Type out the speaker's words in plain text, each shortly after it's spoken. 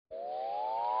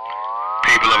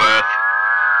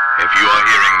If you are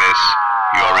hearing this,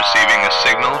 you are receiving a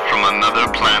signal from another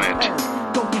planet.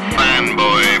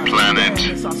 Fanboy Planet.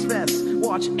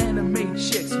 Watch anime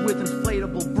chicks with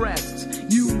inflatable breasts.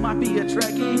 You might be a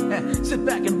Trekkie. Sit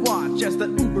back and watch as the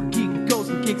uber geek goes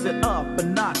and kicks it up a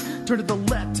notch. Turn to the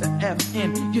letter F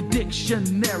in your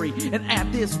dictionary and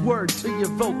add this word to your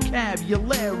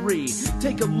vocabulary.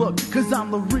 Take a look, cause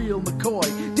I'm the real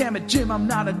McCoy. Damn it, Jim, I'm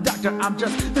not a doctor, I'm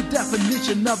just the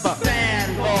definition of a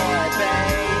fanboy,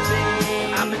 baby.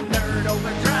 I'm a nerd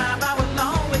overdrive, I will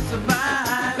always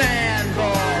survive.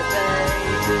 Fanboy,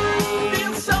 baby.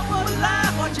 Feel so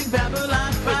alive watching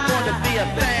Babylon 5. We're going to be a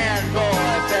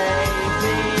fanboy,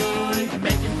 baby.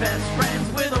 Making best friends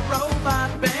with a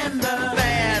robot bender.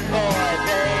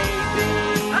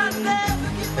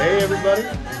 Hey everybody,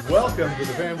 welcome to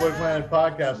the Fanboy Planet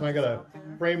podcast, and I gotta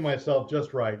frame myself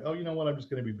just right. Oh, you know what? I'm just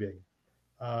gonna be big.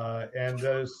 And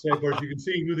say, of course, you can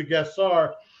see who the guests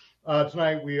are.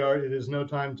 Tonight it is No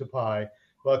Time to Pie.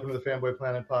 Welcome to the Fanboy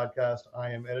Planet podcast.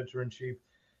 I am editor-in-chief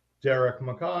Derek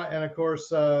McCaw, and of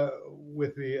course,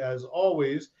 with me as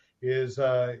always is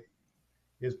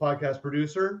his podcast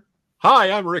producer. Hi,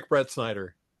 I'm Rick Brett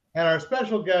Snyder. And our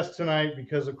special guest tonight,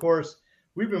 because of course,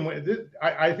 we've been,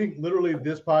 I think literally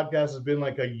this podcast has been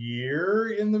like a year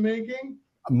in the making.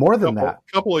 More than that.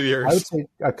 A couple of years. I would say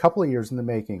a couple of years in the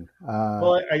making.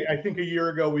 Well, I think a year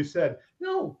ago we said,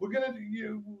 no, we're going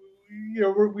to,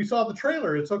 we saw the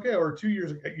trailer. It's okay. Or 2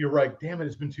 years ago. You're right. Damn it.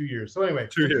 It's been 2 years. So anyway,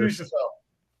 2 years. Yourself.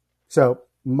 So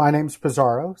my name's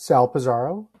Pizarro, Sal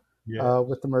Pizarro, Yes.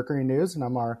 with the Mercury News. And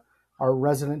I'm our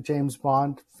resident James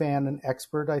Bond fan and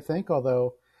expert, I think.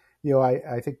 Although,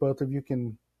 I think both of you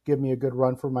can give me a good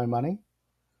run for my money,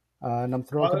 and I'm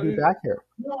thrilled to be back here.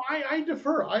 No, I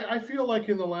defer. I feel like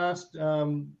in the last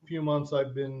few months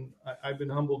I've been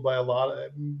humbled by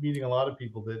meeting a lot of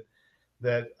people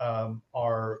that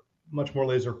are much more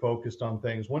laser focused on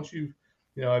things. Once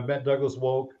I've met Douglas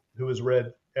Woke, who has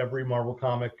read every Marvel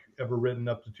comic ever written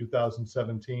up to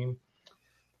 2017.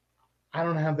 I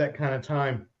don't have that kind of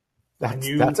time.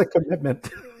 That's a commitment.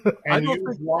 And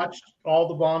you've watched all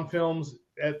the Bond films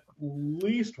at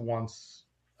least once,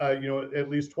 at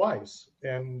least twice,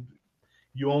 and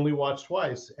you only watch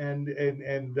twice,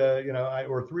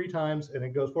 or three times, and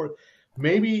it goes forward.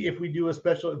 Maybe if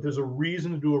there's a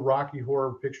reason to do a Rocky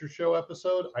Horror Picture Show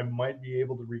episode, I might be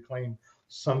able to reclaim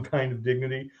some kind of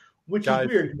dignity, which is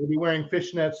weird. We'll be wearing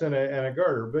fishnets and a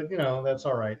garter, but that's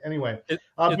all right. Anyway,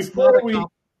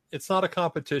 it's not a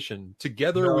competition.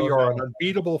 Together we are an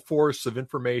unbeatable force of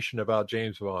information about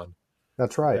James Bond.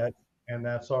 That's right. And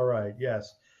that's all right.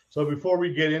 Yes. So before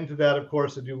we get into that, of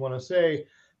course, I do want to say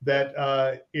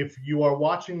that if you are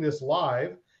watching this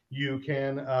live, you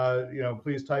can,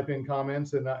 please type in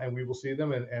comments and we will see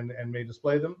them and may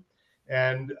display them.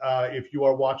 And if you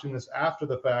are watching this after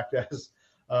the fact, as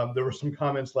there were some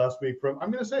comments last week from,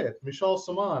 I'm going to say it, Michel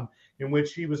Saman, in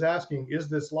which he was asking, is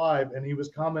this live? And he was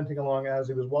commenting along as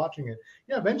he was watching it.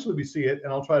 Yeah, eventually we see it,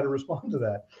 and I'll try to respond to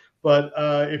that. But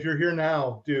if you're here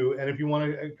now, do. And if you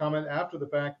want to comment after the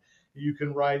fact, you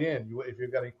can write in. If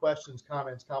you've got any questions,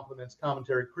 comments, compliments,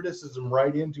 commentary, criticism,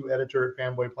 write into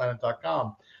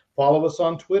editor@fanboyplanet.com. Follow us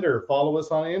on Twitter, follow us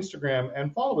on Instagram,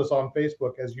 and follow us on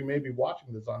Facebook, as you may be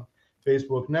watching this on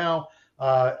Facebook now,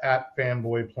 at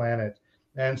Fanboy Planet.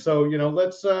 And so,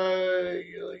 let's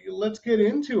get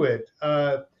into it.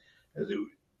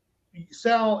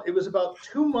 Sal, it was about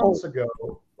 2 months ago.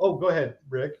 Oh, go ahead,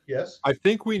 Rick. Yes. I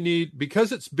think we need,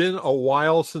 because it's been a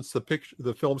while since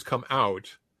the films come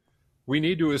out, we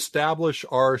need to establish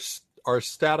our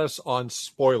status on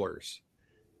spoilers.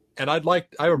 And I have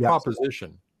a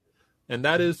proposition, and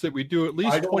that is that we do at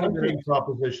least 20 minutes.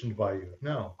 Propositioned by you.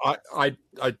 No. I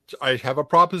have a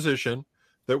proposition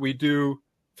that we do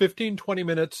 15, 20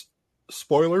 minutes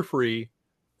spoiler free,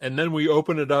 and then we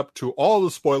open it up to all the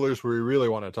spoilers we really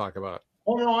want to talk about.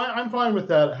 Oh, no, I'm fine with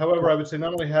that. However, I would say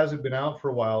not only has it been out for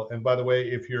a while, and by the way,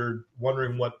 if you're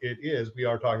wondering what it is, we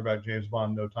are talking about James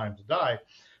Bond, No Time to Die,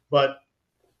 but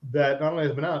that not only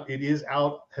has been out,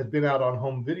 has been out on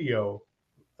home video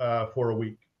for a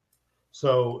week.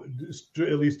 So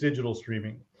at least digital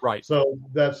streaming. Right. So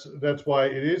that's why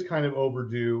it is kind of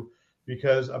overdue,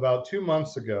 because about 2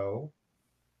 months ago,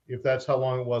 if that's how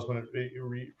long it was when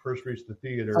it first reached the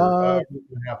theater, a week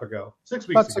and a half ago, 6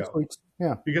 weeks ago. 6 weeks,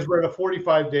 yeah. Because we're at a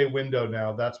 45-day window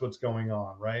now. That's what's going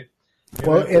on, right?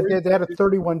 Well, they had a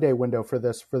 31-day window for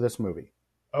this movie.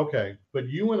 Okay, but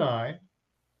you and I,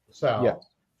 Sal,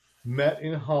 met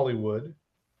in Hollywood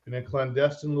in a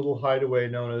clandestine little hideaway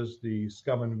known as the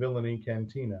Scum and Villainy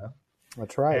Cantina.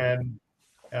 That's right. And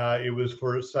it was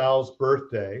for Sal's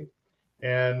birthday.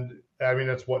 And I mean,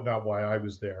 that's not why I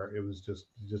was there. It was just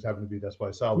happened to be, that's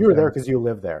why Sal was You were there because you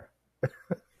live there.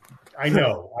 I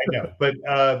know.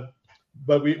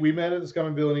 But we met at the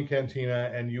Scumability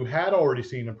Cantina, and you had already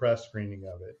seen a press screening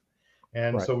of it.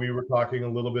 And Right. so we were talking a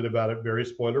little bit about it, very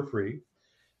spoiler free.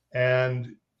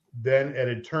 And then it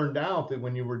had turned out that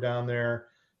when you were down there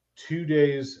 2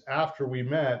 days after we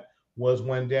met was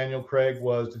when Daniel Craig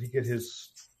did he get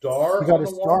his star? He got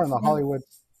his star on the Hollywood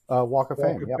Walk of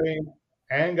Fame.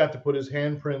 And got to put his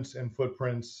handprints and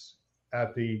footprints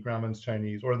at the Grauman's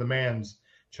Chinese, or the Man's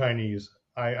Chinese.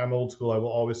 I'm old school. I will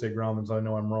always say Grauman's. I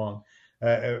know I'm wrong.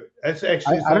 It's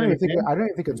actually I don't even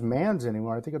think it's Man's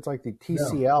anymore. I think it's like the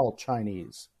TCL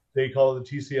Chinese. They call it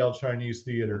the TCL Chinese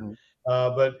Theater. Mm-hmm.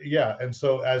 But yeah, and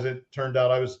so as it turned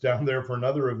out, I was down there for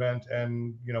another event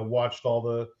and watched all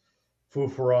the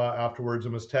foofara afterwards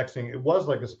and was texting. It was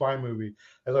like a spy movie.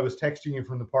 As I was texting you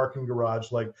from the parking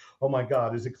garage, like, oh my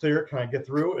God, is it clear? Can I get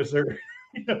through? Is there?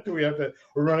 Do we have to?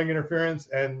 We're running interference,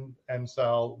 and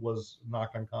Sal was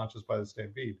knocked unconscious by the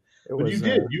stampede. But you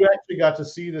did. You actually got to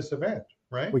see this event,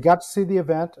 right? We got to see the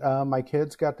event. My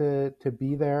kids got to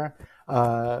be there.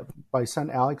 My son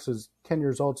Alex was 10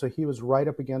 years old, so he was right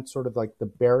up against sort of like the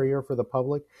barrier for the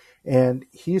public. And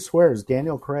he swears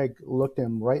Daniel Craig looked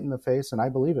him right in the face, and I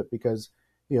believe it because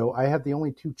I had the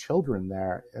only 2 children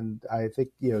there, and I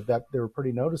think that they were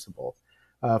pretty noticeable.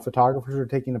 Photographers were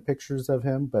taking pictures of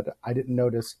him, but I didn't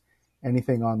notice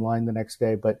anything online the next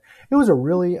day. But it was a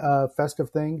really festive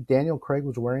thing. Daniel Craig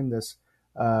was wearing this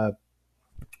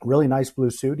really nice blue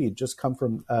suit. He had just come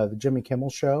from the Jimmy Kimmel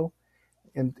show,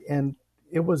 and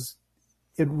it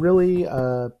really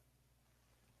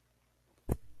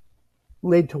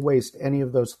laid to waste any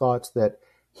of those thoughts that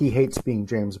he hates being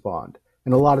James Bond.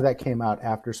 And a lot of that came out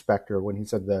after Spectre when he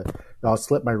said the "I'll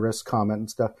slit my wrist" comment and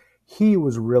stuff. He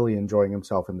was really enjoying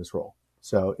himself in this role.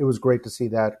 So it was great to see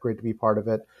that, great to be part of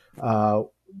it.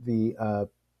 The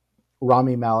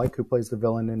Rami Malek, who plays the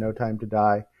villain in No Time to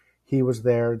Die, he was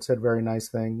there and said very nice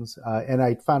things. And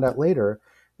I found out later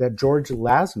that George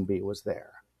Lazenby was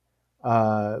there.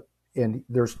 And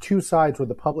there's 2 sides where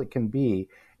the public can be,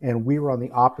 and we were on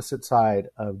the opposite side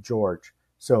of George.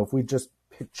 So if we just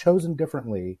chosen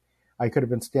differently, I could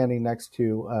have been standing next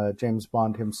to James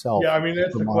Bond himself. Yeah, I mean,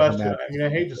 that's the question. I mean, I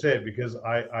hate to say it because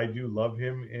I do love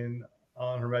him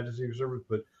on Her Majesty's Service,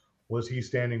 but was he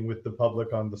standing with the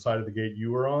public on the side of the gate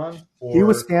you were on? Or... He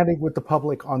was standing with the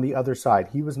public on the other side.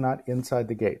 He was not inside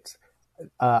the gates.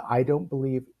 I don't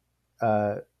believe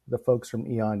the folks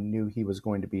from Eon knew he was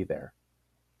going to be there.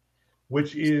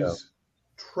 Which is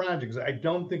tragic. I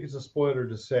don't think it's a spoiler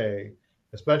to say,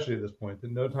 especially at this point, that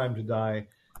No Time to Die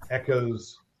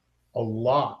echoes a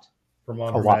lot from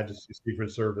On Her Majesty's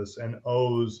Secret Service and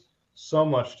owes so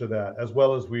much to that, as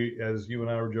well as you and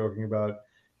I were joking about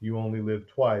You Only Live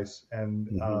Twice, and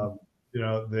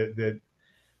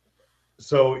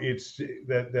so it's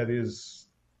that is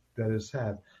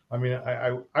sad. I mean,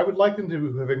 I would like them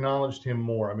to have acknowledged him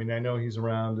more. I mean, I know he's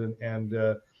around,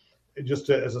 and just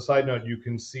as a side note, you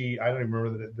can see, I don't even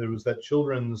remember that there was that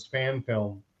children's fan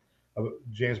film, a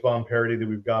James Bond parody that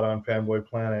we've got on Fanboy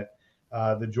Planet.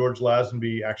 The George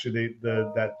Lazenby, actually,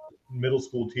 that middle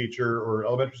school teacher or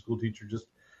elementary school teacher just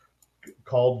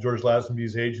called George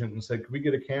Lazenby's agent and said, "Could we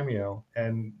get a cameo?"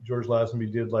 And George Lazenby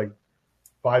did like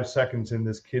 5 seconds in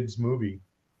this kid's movie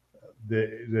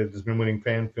that has been winning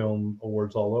fan film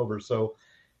awards all over. So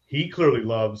he clearly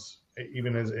loves,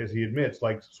 even as he admits,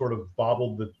 like sort of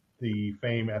bobbled the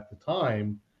fame at the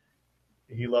time.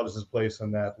 He loves his place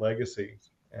in that legacy,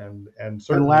 and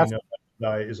certainly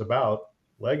is about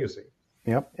legacy.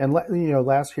 Yep. And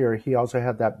last year he also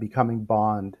had that Becoming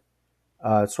Bond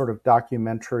sort of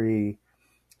documentary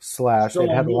 / it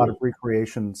had a lot of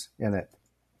recreations in it.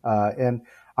 And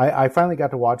I finally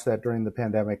got to watch that during the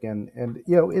pandemic, and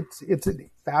it's a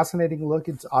fascinating look.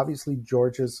 It's obviously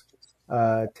George's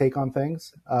take on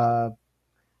things.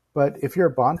 But if you're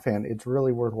a Bond fan, it's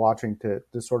really worth watching to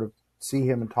sort of see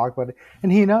him and talk about it.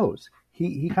 And he knows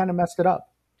he kind of messed it up.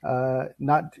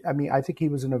 I think he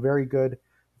was in a very good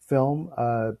film.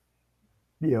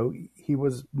 He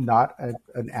was not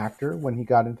an actor when he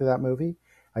got into that movie.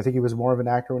 I think he was more of an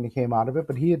actor when he came out of it,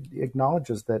 but he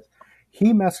acknowledges that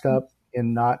he messed up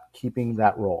in not keeping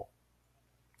that role,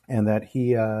 and that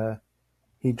he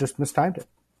just mistimed it.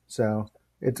 So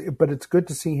it's good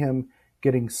to see him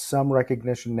getting some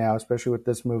recognition now, especially with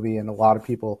this movie, and a lot of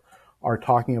people are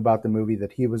talking about the movie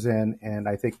that he was in, and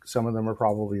I think some of them are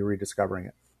probably rediscovering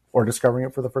it or discovering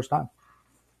it for the first time.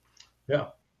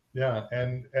 Yeah,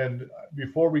 and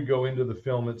before we go into the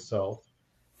film itself,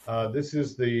 this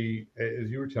is as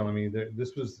you were telling me, that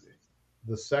this was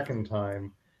the second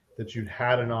time that you'd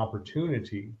had an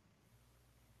opportunity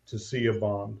to see a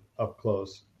Bond up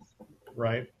close,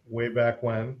 right? Way back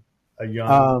when, a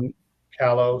young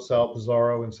Callow Sal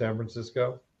Pizarro in San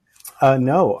Francisco?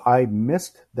 No, I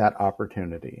missed that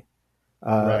opportunity.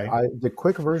 Right. The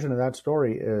quick version of that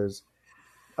story is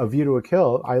A View to a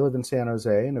Kill. I live in San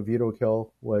Jose, and A View to a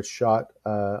Kill was shot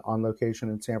on location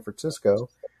in San Francisco.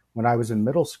 When I was in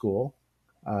middle school,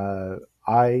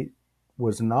 I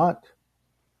was not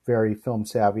very film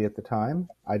savvy at the time.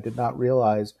 I did not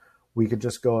realize we could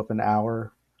just go up an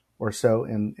hour or so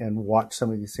and watch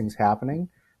some of these things happening.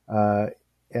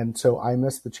 And so I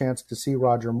missed the chance to see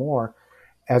Roger Moore.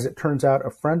 As it turns out,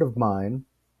 a friend of mine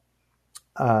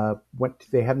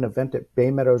they had an event at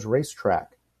Bay Meadows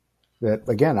Racetrack that,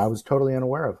 again, I was totally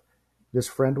unaware of. This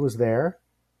friend was there.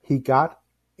 He got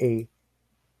a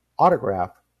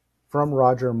autograph from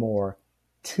Roger Moore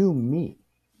to me,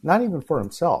 not even for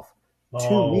himself,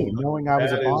 to me, knowing I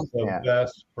was a Bond fan. That is the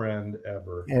best friend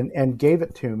ever. And gave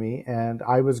it to me. And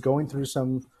I was going through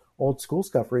some old school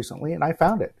stuff recently, and I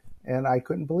found it. And I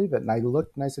couldn't believe it. And I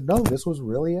looked and I said, no, this was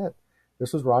really it.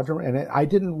 This was Roger. And I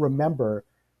didn't remember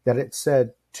that it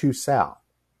said to Sal,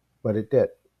 but it did.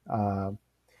 And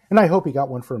I hope he got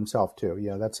one for himself too.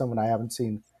 Yeah, that's someone I haven't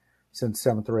seen since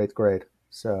 7th or 8th grade.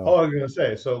 So. Oh, I was going to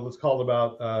say, so let's call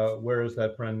about where is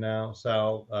that friend now?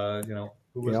 Sal,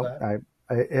 who was that?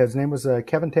 His name was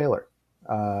Kevin Taylor.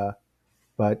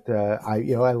 But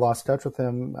I lost touch with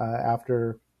him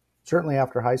certainly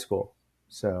after high school.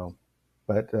 So,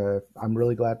 but I'm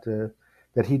really glad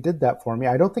that he did that for me.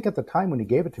 I don't think at the time when he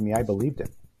gave it to me, I believed him.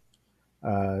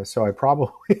 So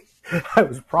I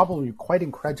was probably quite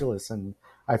incredulous, and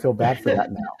I feel bad for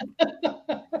that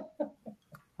now.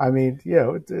 I mean,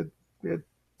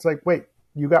 it's like, wait,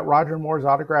 you got Roger Moore's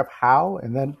autograph? How?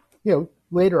 And then,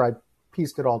 later I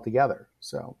pieced it all together.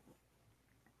 So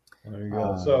there you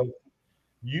go. So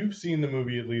you've seen the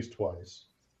movie at least twice.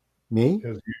 Me?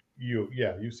 Because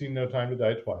you've seen No Time to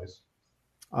Die twice.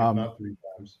 Not 3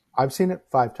 times. I've seen it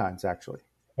 5 times, actually.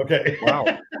 Okay. Wow.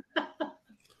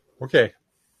 Okay.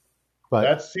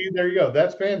 But there you go.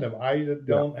 That's fandom. I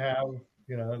don't have,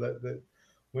 that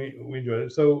we enjoyed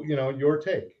it. So, your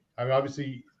take. I mean,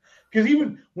 obviously, because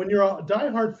even when you're a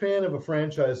diehard fan of a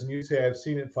franchise and you say, I've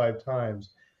seen it 5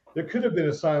 times, there could have been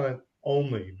a silent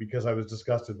only because I was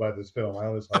disgusted by this film. I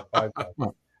only saw it 5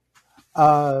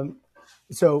 times.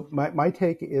 So my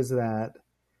take is that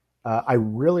I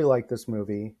really like this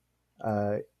movie.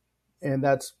 And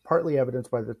that's partly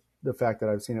evidenced by the fact that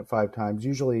I've seen it 5 times.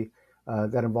 Usually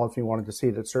that involves me wanting to see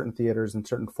it at certain theaters and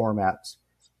certain formats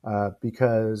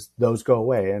because those go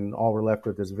away and all we're left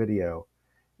with is video.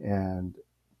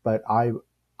 But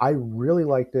I really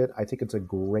liked it. I think it's a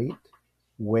great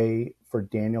way for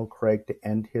Daniel Craig to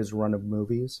end his run of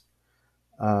movies.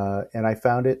 And I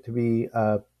found it to be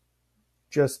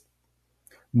just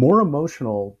more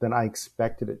emotional than I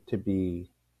expected it to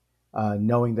be,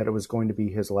 knowing that it was going to be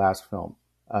his last film.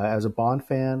 As a Bond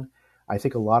fan, I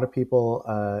think a lot of people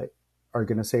are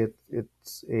going to say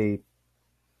it's a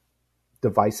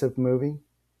divisive movie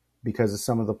because of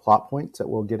some of the plot points that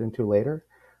we'll get into later.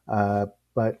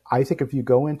 But I think if you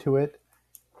go into it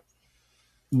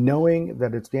knowing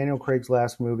that it's Daniel Craig's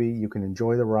last movie, you can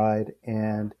enjoy the ride.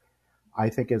 And I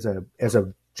think as a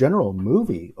general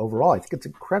movie overall, I think it's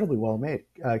incredibly well made.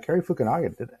 Cary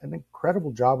Fukunaga did an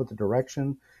incredible job with the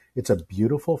direction. It's a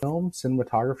beautiful film,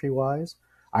 cinematography-wise.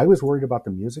 I was worried about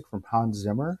the music from Hans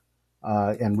Zimmer,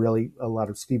 and really a lot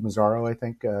of Steve Mazzaro, I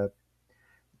think,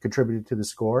 contributed to the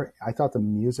score. I thought the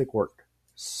music worked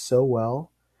so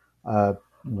well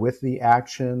with the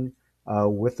action,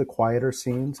 with the quieter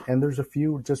scenes. And there's a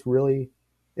few just really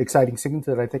exciting scenes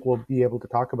that I think we'll be able to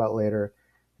talk about later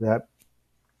that,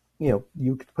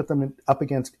 you could put them up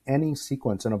against any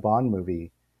sequence in a Bond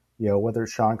movie, whether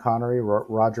it's Sean Connery,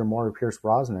 Roger Moore, or Pierce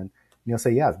Brosnan. And you'll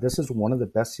say, yeah, this is one of the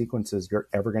best sequences you're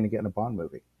ever going to get in a Bond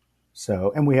movie.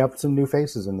 So, and we have some new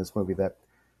faces in this movie that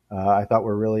I thought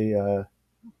were really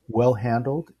well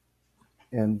handled.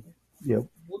 And,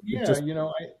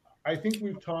 I think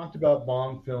we've talked about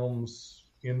Bond films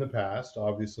in the past,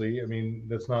 obviously. I mean,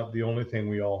 that's not the only thing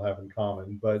we all have in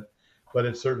common, but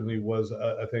it certainly was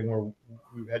a thing where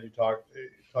we've had you talk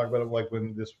about it, like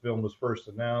when this film was first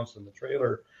announced and the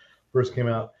trailer first came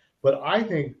out. But I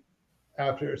think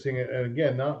after seeing it, and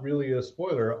again, not really a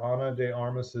spoiler, Ana de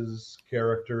Armas's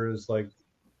character is like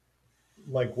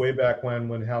way back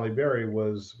when Halle Berry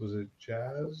was it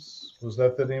Jazz? Was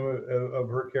that the name of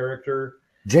her character?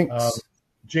 Jinx.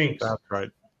 Jinx. That's right.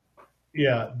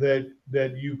 Yeah,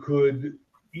 that you could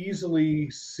easily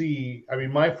see. I mean,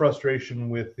 my frustration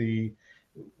with the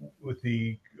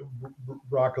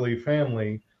Broccoli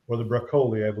family or the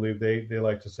Broccoli, I believe they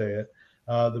like to say it.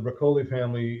 The Broccoli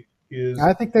family is.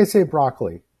 I think they say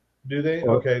broccoli. Do they?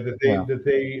 Or, okay, that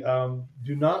they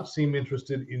do not seem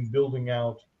interested in building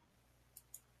out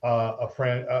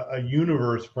a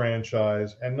universe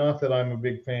franchise, and not that I'm a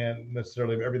big fan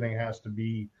necessarily of everything has to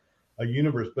be a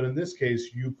universe, but in this case,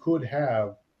 you could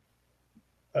have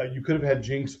had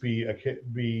Jinx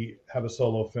have a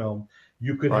solo film.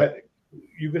 You could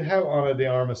have Ana de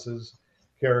Armas's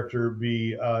character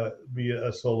be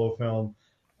a solo film,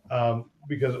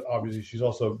 because obviously she's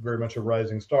also very much a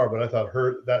rising star. But I thought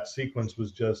that sequence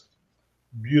was just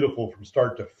beautiful from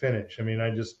start to finish. I mean, I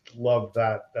just loved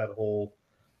that whole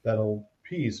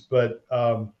piece. But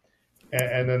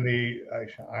and then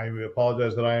I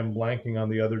apologize that I am blanking on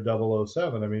the other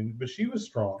 007. I mean, but she was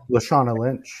strong. Lashana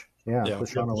Lynch. Yeah.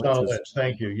 Lashana Lynch.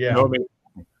 Thank you. Yeah. No,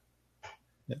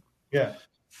 yeah.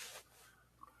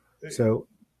 So,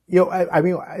 I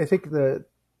mean, I think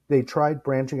they tried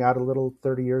branching out a little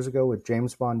 30 years ago with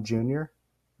James Bond Jr.,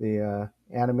 the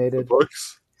animated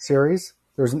books series.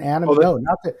 There's an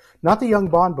not the Young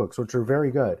Bond books, which are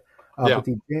very good. But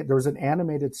there was an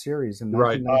animated series in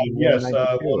 1991. Yes,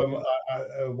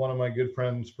 one of my good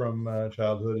friends from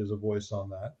childhood is a voice on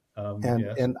that.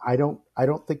 And I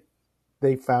don't think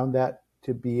they found that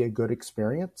to be a good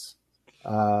experience.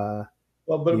 But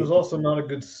it was also not a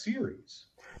good series.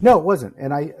 No, it wasn't.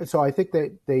 And I think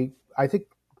I think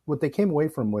what they came away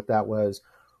from with that was,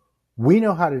 we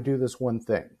know how to do this one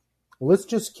thing. Let's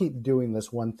just keep doing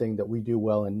this one thing that we do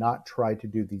well and not try to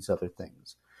do these other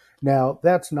things. Now,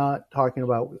 that's not talking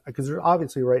about, because there's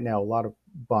obviously right now a lot of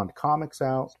Bond comics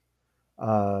out.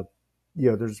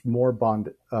 There's more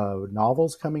Bond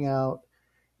novels coming out,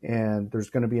 and there's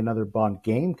going to be another Bond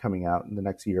game coming out in the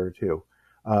next year or two.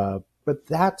 But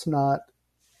that's not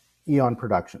Eon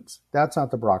Productions. That's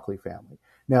not the Broccoli family.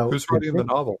 Now, who's writing the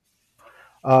novel?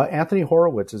 Anthony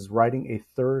Horowitz is writing a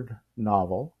third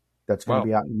novel that's going to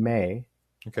be out in May.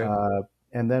 Okay.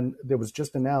 And then there was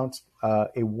just announced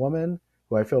a woman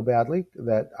who I feel badly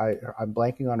that I'm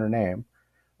blanking on her name,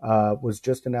 was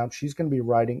just announced. She's going to be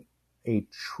writing a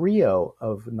trio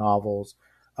of novels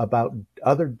about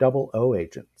other 00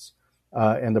 agents.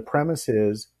 And the premise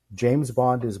is James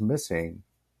Bond is missing,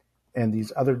 and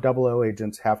these other 00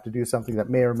 agents have to do something that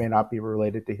may or may not be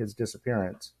related to his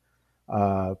disappearance.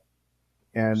 So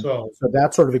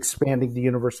that's sort of expanding the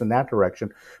universe in that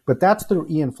direction. But that's through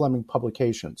Ian Fleming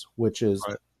Publications, which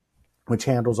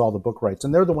handles all the book rights.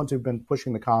 And they're the ones who've been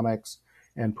pushing the comics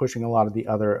and pushing a lot of the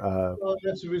other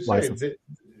that's what we say.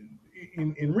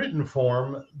 In written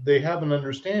form, they have an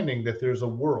understanding that there's a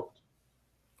world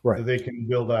that they can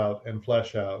build out and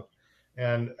flesh out.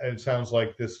 And it sounds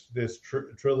like this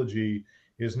trilogy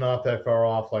is not that far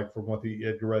off, like from what the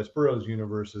Edgar Rice Burroughs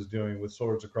universe is doing with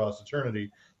Swords Across Eternity.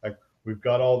 Like, we've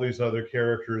got all these other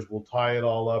characters. We'll tie it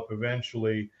all up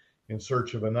eventually in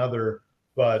search of another.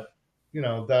 But,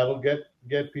 that'll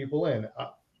get people in.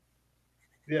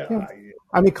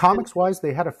 I mean, comics-wise,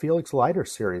 they had a Felix Leiter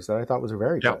series that I thought was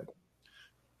very good.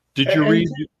 Did you read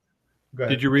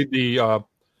the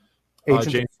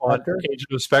James Bond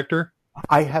Agent of Spectre?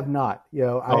 I have not.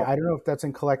 I don't know if that's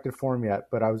in collected form yet,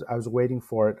 but I was waiting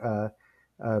for it.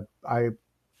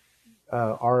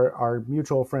 Our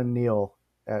mutual friend Neil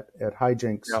at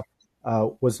Hijinks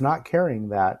was not carrying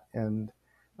that, and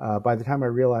by the time I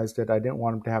realized it, I didn't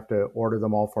want him to have to order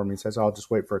them all for me. He says, "I'll just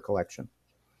wait for a collection."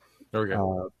 Okay.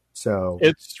 So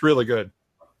it's really good.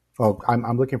 Oh,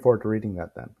 I'm looking forward to reading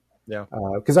that then. Yeah.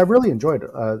 Because I've really enjoyed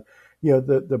it.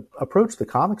 The approach the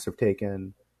comics have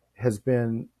taken has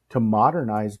been to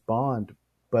modernize Bond,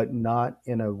 but not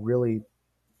in a really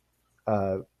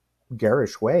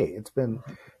garish way.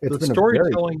 The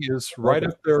storytelling is right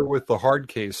up there with the hard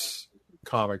case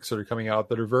comics that are coming out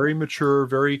that are very mature,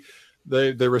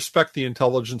 they respect the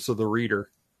intelligence of the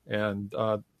reader, and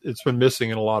it's been missing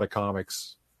in a lot of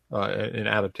comics in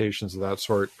adaptations of that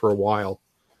sort for a while.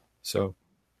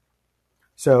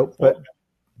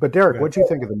 But Derek, what do you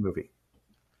think of the movie?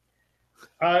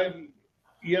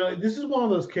 This is one of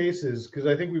those cases, because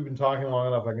I think we've been talking long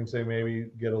enough, I can say maybe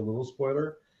get a little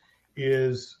spoiler,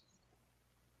 is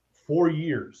for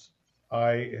years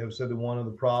I have said that one of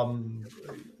the problems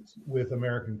with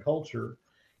American culture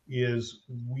is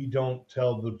we don't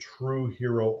tell the true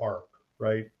hero arc,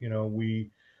 right?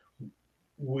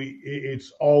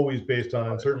 It's always based on,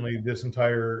 and certainly this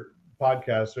entire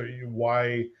podcast,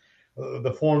 why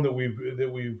the form that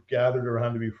we've gathered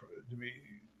around to be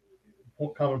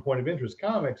common point of interest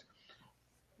comics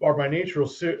are by nature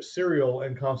serial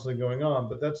and constantly going on,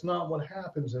 but that's not what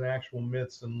happens in actual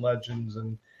myths and legends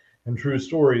and true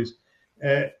stories.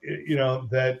 That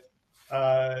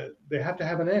they have to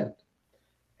have an end,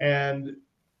 and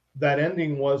that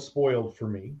ending was spoiled for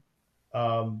me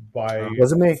by.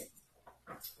 Wasn't me.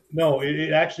 No,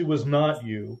 it actually was not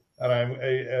you,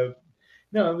 and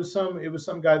no, it was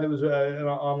some guy that was an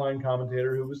online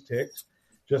commentator who was ticked,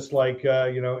 just like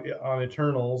on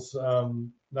Eternals.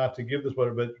 Not to give this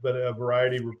whatever, but a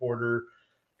Variety reporter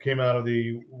came out of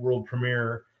the world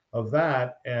premiere of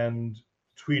that and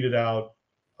tweeted out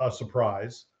a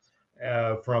surprise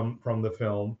from the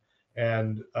film,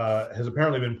 and has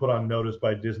apparently been put on notice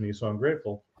by Disney. So I'm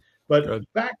grateful. But Good.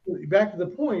 back to the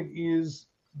point is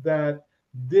that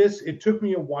it took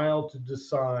me a while to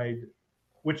decide,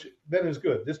 which then is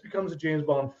good. This becomes a James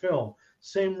Bond film.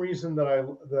 Same reason that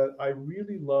I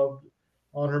really loved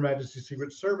On Her Majesty's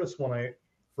Secret Service when I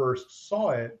first saw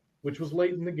it, which was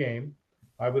late in the game.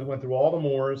 I went through all the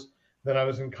Moors. Then I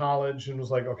was in college and was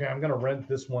like, okay, I'm going to rent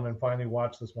this one and finally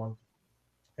watch this one.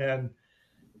 And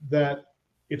that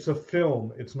it's a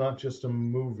film. It's not just a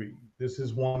movie. This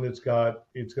is one it's going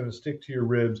to stick to your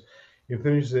ribs. You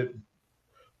finish it.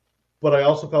 But I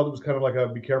also felt it was kind of like a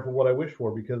be careful what I wish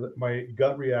for, because my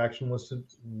gut reaction was to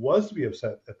be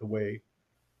upset at the way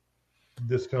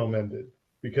this film ended,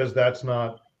 because that's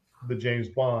not the James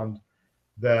Bond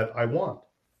that I want.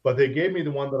 But they gave me the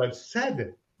one that I've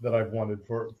said that I've wanted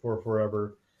for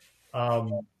forever.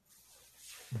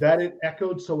 That it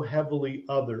echoed so heavily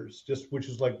others, which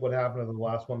is like what happened in the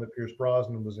last one that Pierce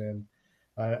Brosnan was in.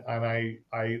 And I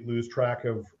lose track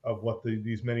of what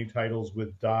these many titles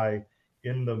with die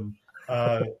in them.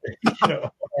 I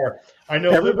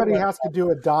know everybody has to do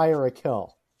a die or a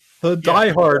kill. The Die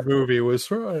Hard movie was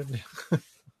fun.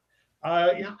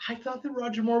 I thought that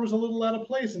Roger Moore was a little out of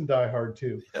place in Die Hard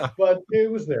too, Yeah. but it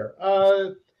was there.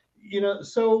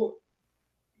 So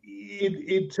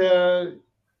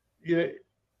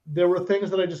there were things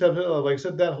that I just have to, like I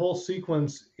said, that whole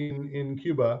sequence in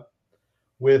Cuba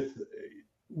with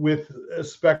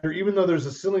Spectre, even though there's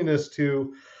a silliness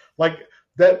to, like,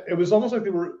 that it was almost like they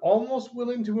were almost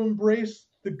willing to embrace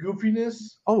the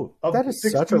goofiness. Oh, that is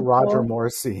such a Roger Moore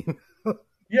scene.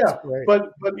 Yeah,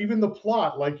 but even the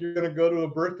plot, like you're going to go to a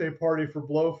birthday party for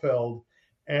Blofeld,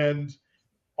 and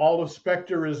all of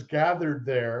Spectre is gathered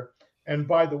there. And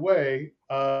by the way,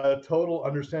 total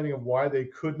understanding of why they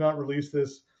could not release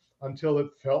this until it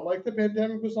felt like the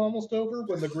pandemic was almost over,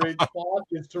 when the great plot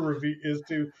is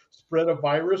to spread a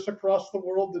virus across the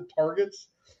world that targets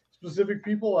specific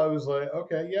people. I was like,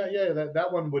 okay, yeah,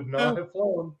 that one would not have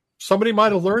flown. Somebody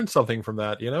might have learned something from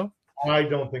that, I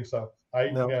don't think so.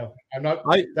 I'm not.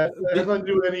 That has nothing to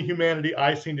do with any humanity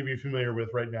I seem to be familiar with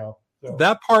right now. So.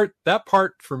 That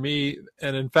part for me,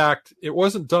 and in fact, it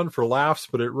wasn't done for laughs,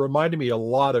 but it reminded me a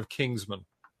lot of Kingsman.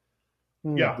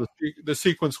 Yeah, the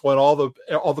sequence when all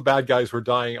the bad guys were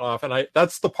dying off, and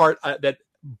that's the part that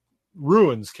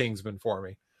ruins Kingsman for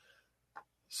me.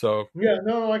 So yeah,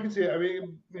 no, I can see it. I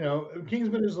mean,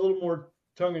 Kingsman is a little more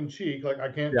tongue in cheek. Like I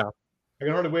can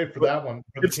hardly wait for that one.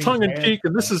 It's tongue in cheek,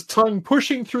 and this is tongue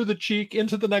pushing through the cheek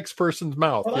into the next person's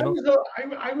mouth. But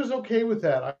I was okay with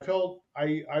that. I felt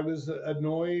I was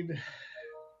annoyed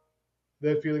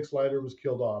that Felix Leiter was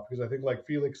killed off, because I think like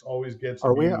Felix always gets.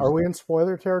 Are we in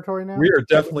spoiler territory now? We are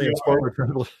definitely in spoiler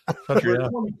territory. We're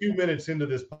 22 minutes into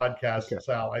this podcast, okay.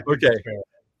 Sal. I think it's fair.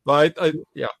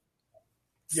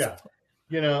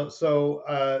 Yeah. So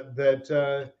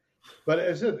but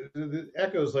as I said, the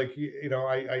echoes, like,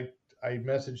 I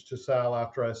messaged to Sal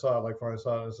after I saw it, like when I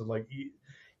saw it, I said, like,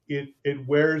 it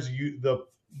wears you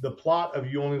the plot of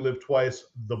You Only Live Twice,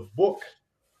 the book,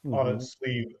 on its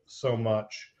sleeve so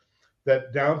much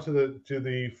that down to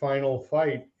the final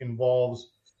fight involves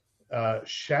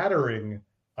shattering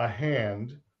a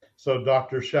hand. So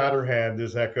Dr. Shatterhand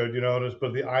is echoed,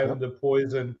 but the Island of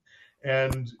Poison,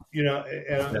 and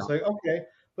I was like, okay,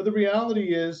 but the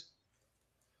reality is,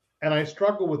 and I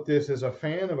struggle with this as a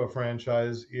fan of a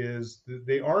franchise, is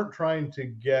they aren't trying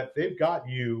to they've got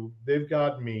you, they've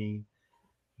got me,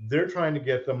 they're trying to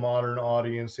get the modern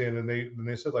audience in, and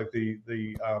they said like the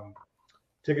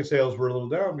ticket sales were a little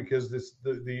down because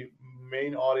the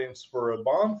main audience for a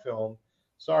Bond film,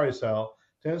 sorry Sal,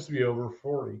 tends to be over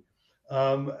 40.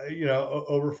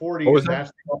 Over 40,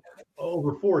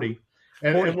 over 40.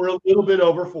 And we're a little bit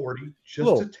over 40,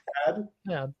 just a tad.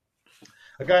 Yeah.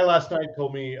 A guy last night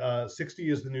told me 60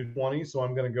 is the new 20, so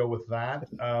I'm going to go with that.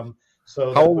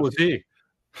 So how old was he?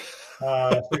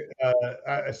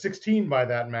 16 by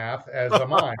that math, as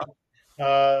am I.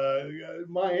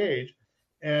 My age.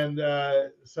 And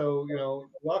so,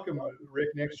 welcome, Rick.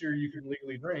 Next year you can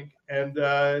legally drink. And,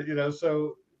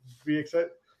 so be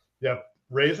excited. Yeah,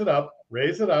 raise it up.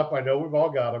 I know we've all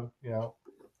got them,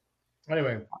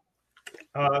 Anyway.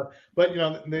 But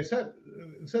they said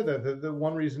that the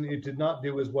one reason it did not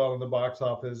do as well in the box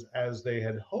office as they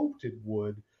had hoped it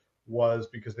would was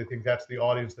because they think that's the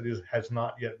audience that has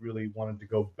not yet really wanted to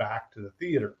go back to the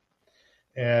theater.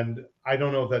 And I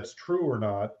don't know if that's true or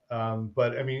not,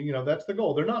 but I mean, that's the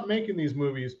goal. They're not making these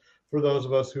movies for those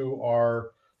of us who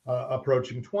are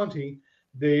approaching 20.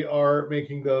 They are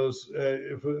making these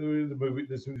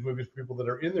movies for people that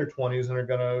are in their 20s and are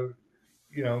going to,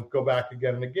 go back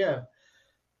again and again.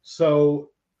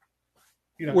 So,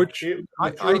 which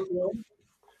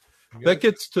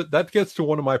that gets to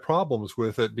one of my problems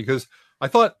with it, because I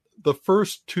thought the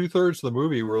first 2/3 of the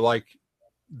movie were like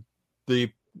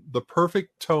the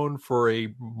perfect tone for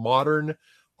a modern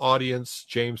audience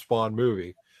James Bond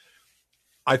movie.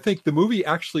 I think the movie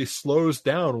actually slows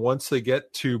down once they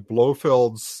get to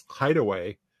Blofeld's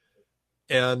hideaway,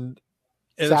 and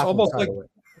it's almost hideaway.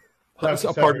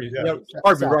 Pardon me. Yeah,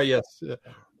 pardon me. Right? Yes. Yeah.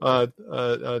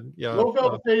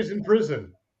 Blofeld stays in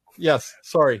prison. Yes.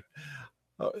 Sorry.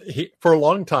 For a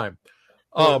long time.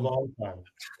 For a long time.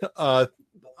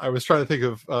 I was trying to think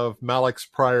of Malik's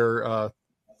prior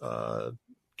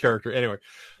character. Anyway,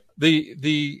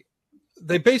 they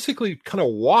basically kind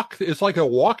of walk. It's like a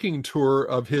walking tour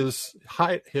of his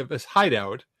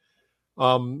hideout.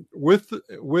 With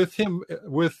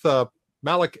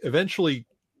Malik eventually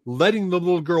letting the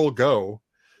little girl go,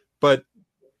 but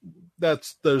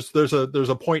there's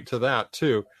a point to that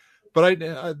too. But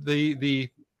the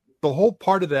whole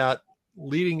part of that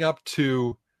leading up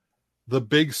to the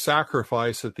big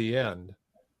sacrifice at the end,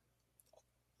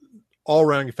 all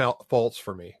around faults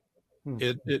for me.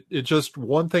 It just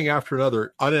one thing after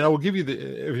another. And I will give you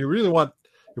if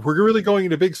we're really going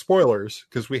into big spoilers,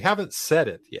 because we haven't said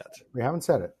it yet. We haven't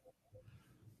said it.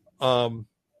 And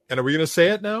are we going to say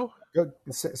it now? Go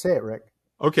say it, Rick.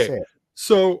 Okay. Say it.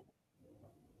 So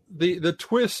the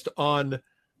twist on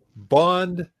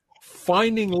Bond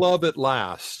finding love at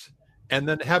last, and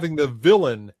then having the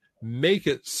villain make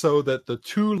it so that the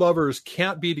two lovers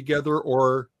can't be together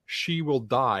or she will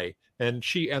die, and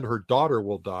she and her daughter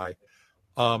will die,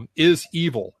 is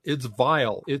evil. It's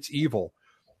vile. It's evil.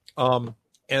 And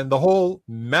the whole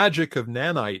magic of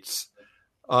nanites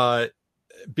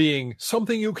being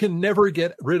something you can never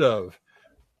get rid of,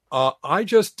 I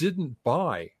just didn't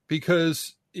buy,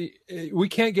 because we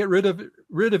can't get rid of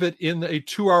it in a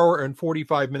 2-hour and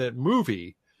 45-minute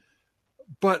movie.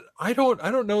 But I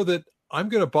don't know that I'm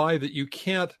going to buy that you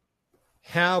can't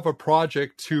have a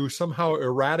project to somehow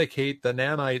eradicate the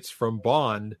nanites from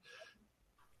Bond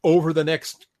over the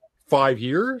next 5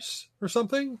 years or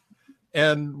something,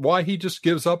 and why he just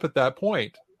gives up at that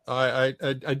point. I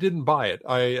didn't buy it.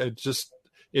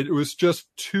 It was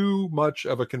just too much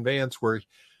of a conveyance where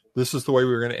this is the way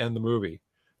we were going to end the movie.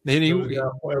 And it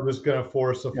was going to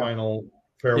force a final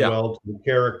farewell to the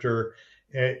character,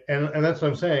 and that's what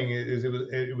I'm saying. Is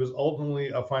it was ultimately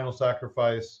a final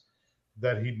sacrifice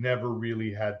that he'd never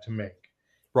really had to make.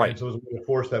 Right. And so it was going to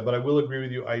force that. But I will agree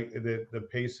with you. The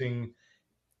pacing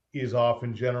is off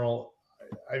in general.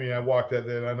 I mean,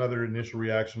 another initial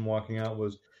reaction walking out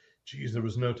was, geez, there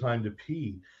was no time to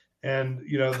pee. And,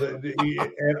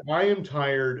 and I am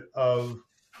tired of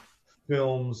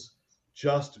films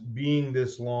just being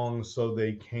this long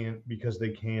because they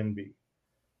can be.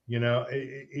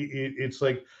 It's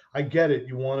like, I get it.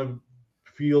 You want to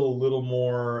feel a little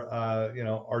more,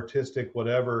 artistic,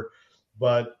 whatever.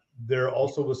 But there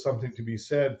also was something to be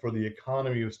said for the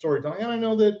economy of storytelling. And I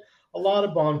know that a lot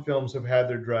of Bond films have had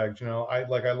their drags. I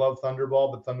love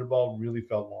Thunderball, but Thunderball really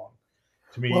felt long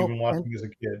to me, even watching as a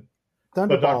kid.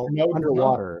 Thunderball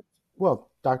underwater. Well,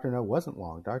 Dr. No wasn't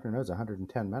long. Dr. No's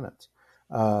 110 minutes.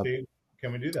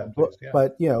 Can we do that, please?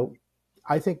 But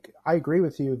I think I agree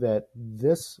with you that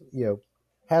this,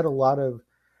 had a lot of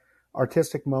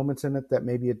artistic moments in it that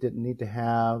maybe it didn't need to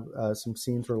have. Some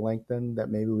scenes were lengthened that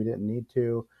maybe we didn't need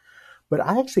to. But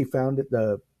I actually found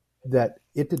that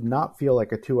it did not feel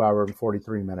like a 2-hour and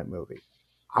 43-minute movie.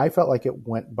 I felt like it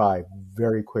went by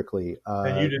very quickly.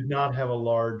 And you did not have a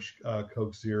large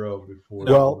Coke Zero before.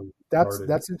 Well, that's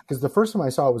because the first time I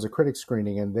saw it was a critic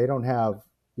screening, and they don't have,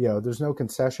 there's no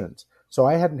concessions. So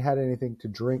I hadn't had anything to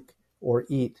drink or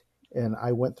eat, and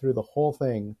I went through the whole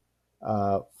thing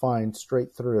fine,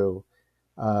 straight through.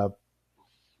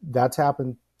 That's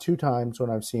happened 2 times when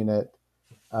I've seen it.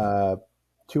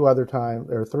 3 other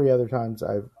times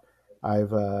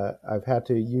I've had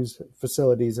to use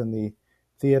facilities in the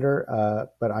theater,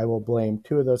 but I will blame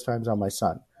 2 of those times on my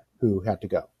son, who had to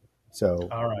go. So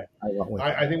all right,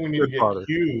 I think we need to get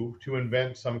Hugh to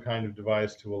invent some kind of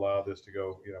device to allow this to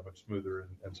go, much smoother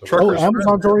and so.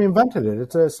 Amazon's already invented it.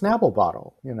 It's a Snapple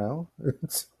bottle.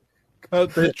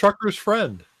 The trucker's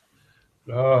friend.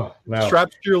 Oh, no.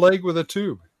 Straps to your leg with a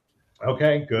tube.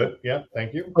 Okay, good. Yeah,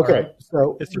 thank you. Okay, All right.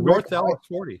 so It's the Rick, North Dallas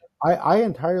 40. I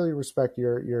entirely respect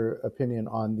your opinion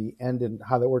on the end and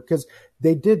how that worked, because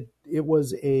it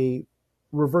was a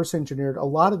reverse engineered. A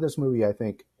lot of this movie, I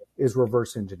think, is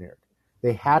reverse engineered.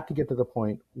 They had to get to the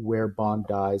point where Bond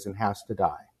dies and has to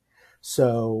die.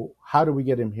 So how do we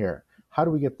get him here? How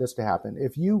do we get this to happen?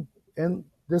 And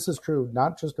this is true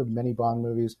not just of many Bond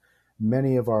movies,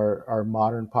 many of our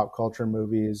modern pop culture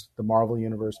movies, the Marvel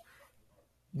Universe.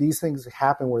 These things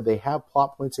happen where they have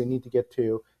plot points they need to get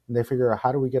to, and they figure out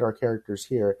how do we get our characters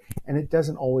here, and it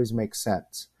doesn't always make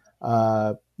sense.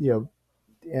 And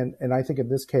I think in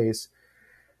this case,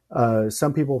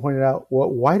 some people pointed out, well,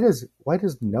 why does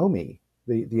Nomi,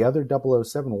 the other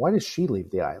 007, why does she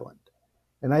leave the island?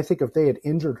 And I think if they had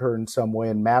injured her in some way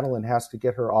and Madeline has to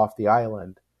get her off the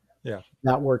island,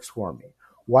 that works for me.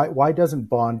 Why doesn't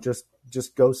Bond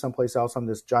just go someplace else on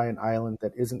this giant island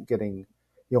that isn't getting,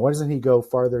 why doesn't he go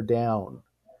farther down?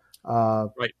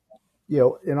 Right.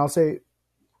 And I'll say,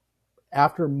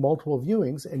 after multiple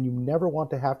viewings, and you never want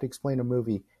to have to explain a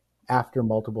movie after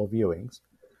multiple viewings,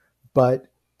 but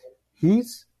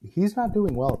he's not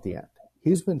doing well at the end.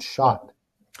 He's been shot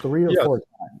 3 or 4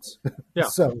 times. Yeah.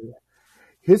 So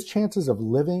his chances of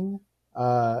living,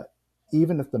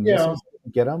 even if the missiles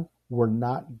didn't get him, were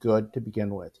not good to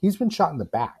begin with. He's been shot in the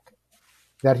back.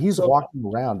 That he's walking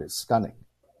around is stunning.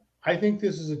 I think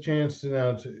this is a chance to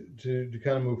now to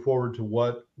kind of move forward to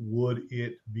what would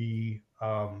it be,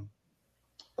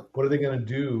 what are they going to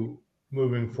do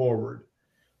moving forward?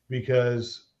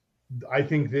 Because I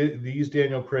think these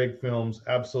Daniel Craig films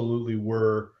absolutely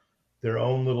were their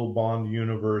own little Bond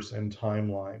universe and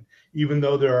timeline, even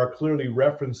though there are clearly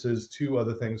references to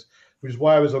other things, which is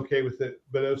why I was okay with it.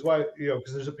 But it was why,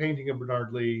 because there's a painting of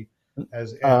Bernard Lee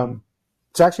as M.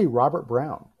 It's actually Robert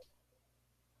Brown.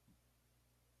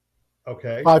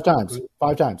 Okay. 5 times.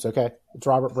 5 times. Okay. It's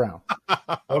Robert Brown.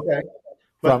 Okay.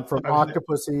 From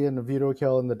Octopussy and The View to a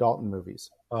Kill and the Dalton movies.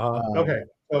 Okay.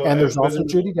 So, and there's also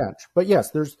Judi Dench. But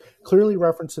yes, there's clearly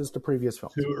references to previous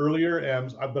films. To earlier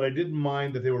M's, but I didn't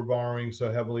mind that they were borrowing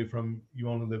so heavily from You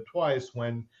Only Live Twice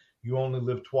when You Only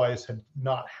Live Twice had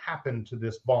not happened to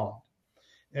this Bond.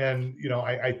 And,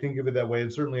 I think of it that way.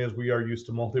 And certainly as we are used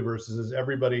to multiverses, as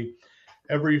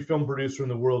every film producer in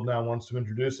the world now wants to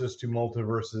introduce us to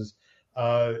multiverses.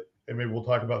 And maybe we'll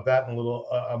talk about that in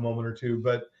a moment or two.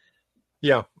 But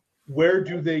yeah, where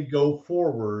do they go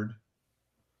forward?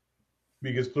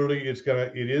 Because clearly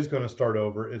it is going to start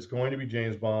over. It's going to be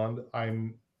James Bond.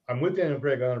 I'm with Daniel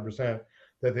Craig 100%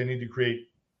 that they need to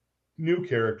create new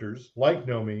characters like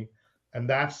Nomi, and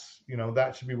that's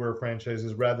that should be where a franchise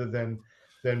is, rather than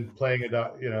playing it.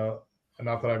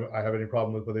 Not that I have any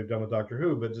problem with what they've done with Doctor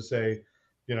Who, but to say,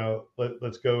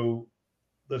 let's go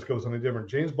with something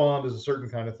different. James Bond is a certain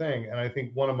kind of thing, and I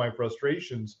think one of my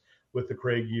frustrations with the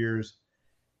Craig years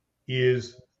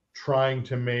is trying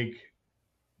to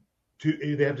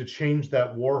they have to change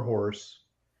that warhorse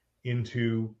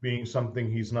into being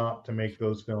something he's not, to make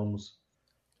those films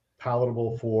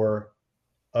palatable for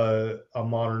a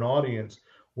modern audience.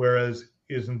 Whereas,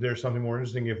 isn't there something more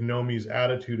interesting if Nomi's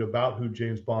attitude about who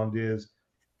James Bond is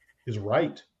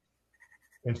right,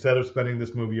 instead of spending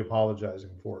this movie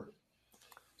apologizing for it?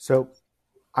 So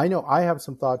I know I have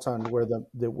some thoughts on where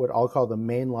the what I'll call the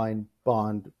mainline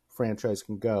Bond franchise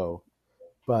can go,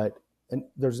 but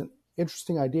there's an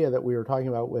interesting idea that we were talking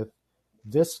about with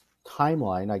this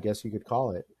timeline, I guess you could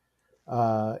call it,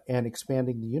 and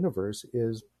expanding the universe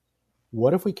is,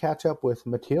 what if we catch up with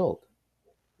Mathilde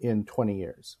in 20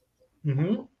 years?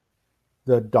 Mm-hmm.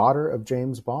 The daughter of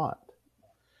James Bond.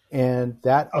 And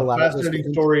that allows us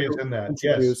to story is in that.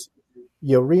 Yes.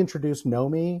 Reintroduce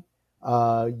Nomi,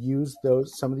 use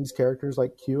some of these characters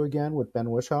like Q again with Ben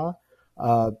Whishaw,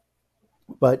 and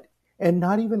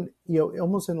not even,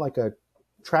 almost in like a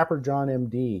Trapper John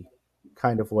MD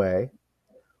kind of way,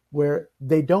 where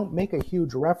they don't make a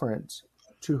huge reference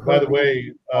to her. By the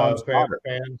way,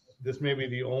 fans, this may be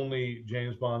the only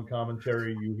James Bond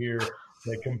commentary you hear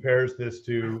that compares this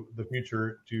to the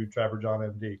future to Trapper John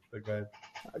MD.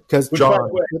 Because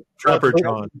Trapper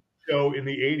John show in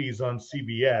the 80s on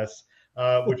CBS,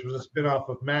 which was a spinoff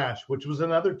of MASH, which was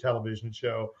another television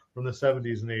show from the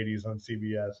 70s and 80s on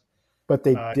CBS. But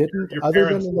they didn't, other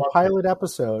than in the pilot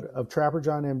episode of Trapper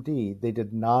John MD, they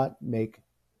did not make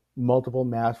multiple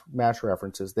MASH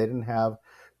references. They didn't have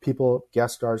people,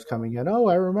 guest stars coming in, oh,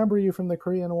 I remember you from the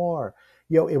Korean War.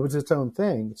 It was its own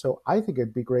thing. So I think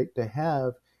it'd be great to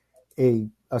have a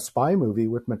spy movie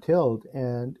with Mathilde,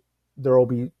 and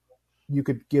you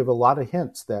could give a lot of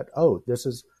hints that, oh, this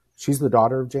is she's the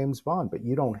daughter of James Bond, but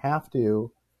you don't have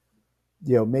to,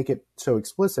 make it so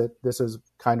explicit. This is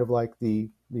kind of like the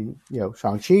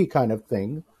Shang-Chi kind of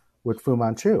thing with Fu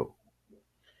Manchu.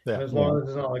 Yeah. And as long as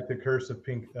it's not like the curse of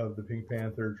the Pink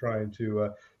Panther trying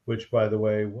to, which by the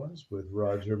way was with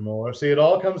Roger Moore. See, it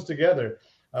all comes together.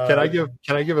 Can I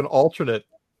give an alternate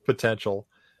potential?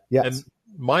 Yes. And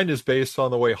mine is based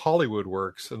on the way Hollywood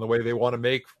works and the way they want to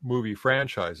make movie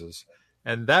franchises.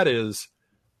 And that is,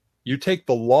 you take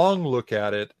the long look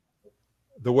at it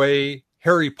the way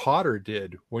Harry Potter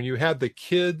did when you had the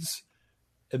kids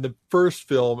in the first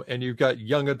film and you've got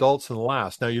young adults in the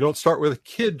last. Now, you don't start with a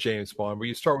kid James Bond, but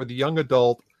you start with a young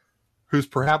adult who's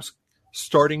perhaps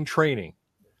starting training.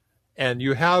 And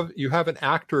you have an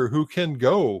actor who can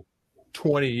go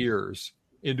 20 years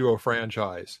into a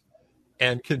franchise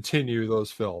and continue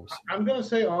those films. I'm going to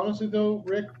say honestly, though,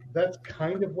 Rick, that's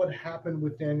kind of what happened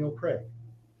with Daniel Craig.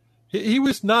 He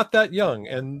was not that young,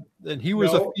 and he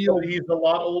was he's a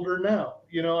lot older now.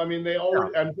 I mean, they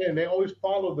always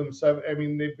follow them. So, I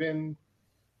mean,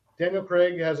 Daniel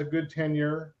Craig has a good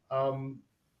tenure,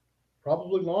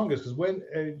 probably longest, because when,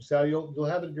 Sal, you'll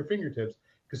have it at your fingertips.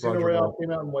 Casino Royale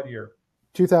came out in what year?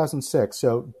 2006.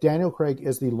 So Daniel Craig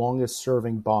is the longest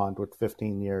serving Bond with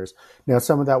 15 years. Now,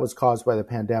 some of that was caused by the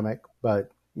pandemic,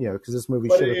 but, because this movie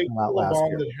should have come out last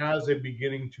year. Bond that has a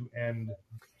beginning to end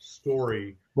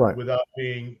story, right, without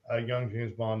being a young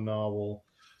James Bond novel.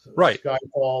 Right.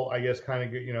 Skyfall, I guess,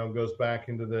 kind of goes back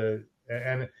into the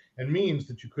and means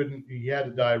that he had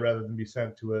to die rather than be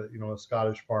sent to a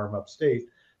Scottish farm upstate,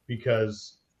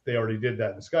 because they already did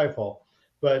that in Skyfall.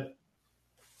 But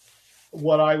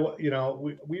what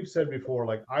we've said before,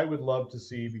 like, I would love to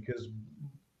see, because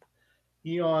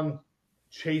Eon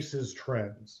chases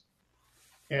trends.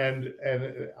 And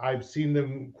I've seen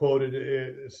them quoted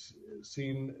as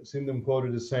saying,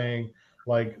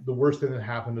 like, the worst thing that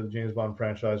happened to the James Bond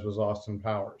franchise was Austin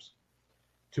Powers.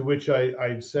 To which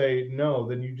I'd say, no,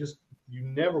 then you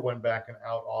never went back and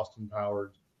out Austin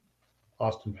Powers.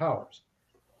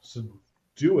 So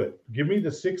do it. Give me the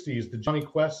 60s, the Johnny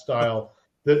Quest style,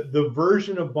 the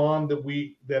version of Bond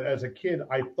that as a kid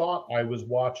I thought I was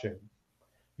watching.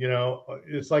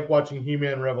 It's like watching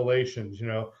He-Man Revelations,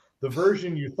 the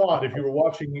version you thought, if you were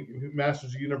watching Masters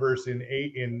of the Universe in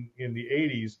the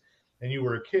 80s and you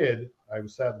were a kid, I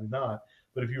was sadly not,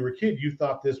 but if you were a kid, you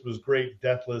thought this was great,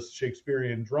 deathless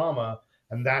Shakespearean drama,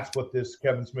 and that's what this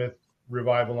Kevin Smith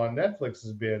revival on Netflix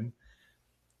has been.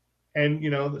 And,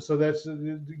 so that's,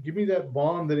 give me that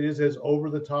Bond that is as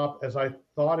over the top as I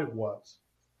thought it was.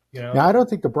 Now, I don't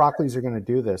think the Broccoli's are going to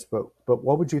do this, but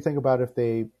what would you think about if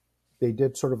they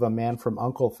did sort of a Man from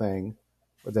U.N.C.L.E. thing,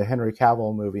 with the Henry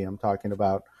Cavill movie I'm talking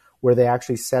about, where they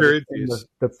actually set it in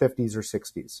the 50s or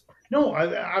 60s. No,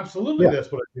 absolutely. Yeah.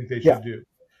 That's what I think they should do.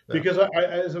 Yeah. Because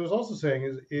as I was also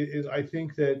saying, is I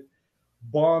think that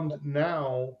Bond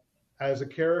now, as a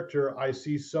character, I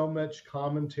see so much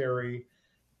commentary,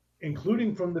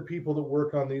 including from the people that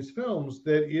work on these films,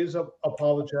 that is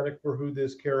apologetic for who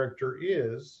this character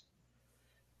is.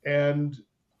 And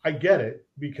I get it,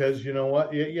 because you know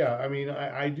what? Yeah, I mean,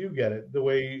 I do get it. The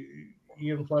way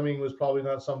Ian Fleming was probably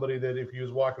not somebody that if he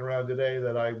was walking around today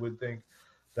that I would think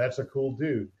that's a cool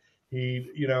dude.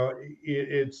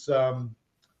 It's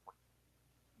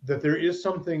that there is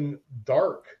something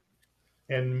dark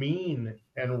and mean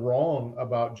and wrong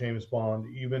about James Bond,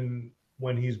 even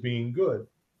when he's being good.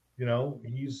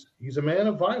 He's a man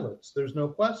of violence. There's no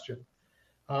question.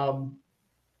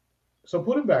 So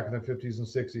put him back in the 50s and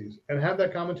 60s and have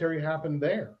that commentary happen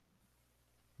there.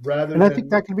 I think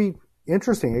that could be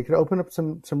interesting. It could open up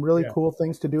some really cool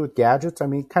things to do with gadgets. I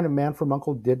mean, kind of Man from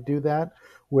U.N.C.L.E. did do that,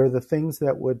 where the things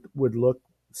that would look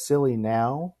silly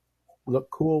now look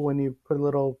cool when you put a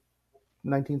little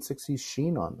 1960s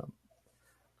sheen on them.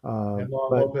 And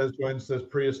Lopez joins, says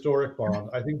prehistoric Bond.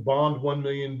 I think Bond 1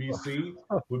 million BC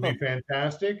would be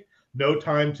fantastic. No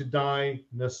Time to Die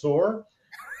Dinosaur.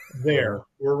 There,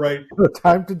 we're right. No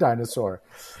Time to Dinosaur.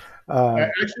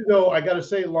 Actually, though, I got to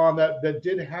say, Lon, that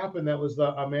did happen. That was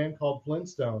a man called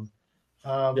Flintstone.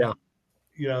 So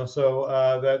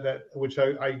that which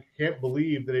I can't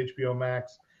believe that HBO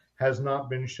Max has not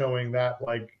been showing that,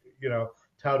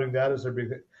 touting that as their big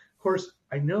thing. Of course,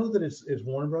 I know that it's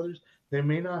Warner Brothers. They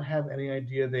may not have any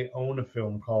idea they own a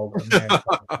film called A Man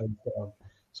Called Flintstone.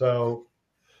 So,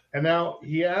 and now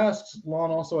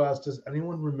Lon also asked, does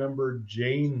anyone remember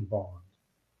Jane Bond?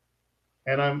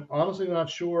 And I'm honestly not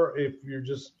sure if you're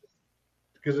just,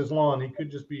 because it's Lon, he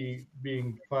could just be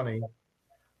being funny,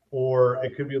 or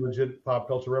it could be a legit pop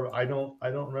culture reference. I don't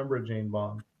remember a Jane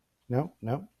Bond. No.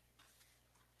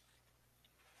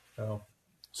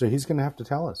 So he's going to have to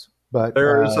tell us. But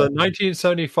there's a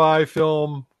 1975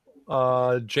 film.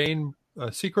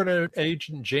 Secret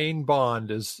agent Jane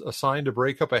Bond is assigned to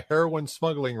break up a heroin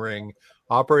smuggling ring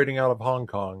operating out of Hong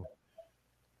Kong.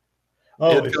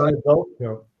 Oh, it's an adult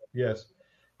film. Yes,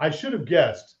 I should have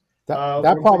guessed.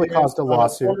 That probably caused a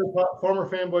lawsuit. Former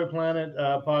Fanboy Planet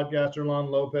podcaster Lon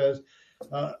Lopez,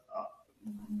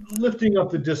 lifting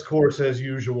up the discourse as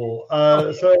usual.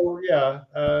 So yeah,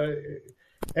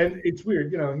 and it's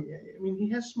weird, I mean, he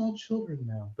has small children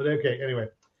now, but okay. Anyway,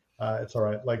 it's all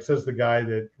right. Like says the guy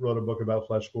that wrote a book about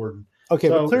Flash Gordon. Okay,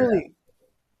 so, but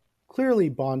clearly,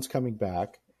 Bond's coming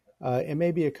back. It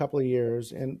may be a couple of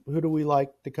years, and who do we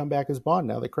like to come back as Bond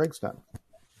now that Craig's done?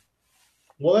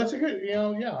 Well, that's a good,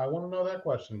 yeah, I want to know that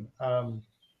question.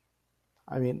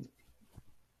 I mean,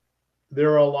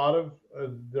 there are a lot of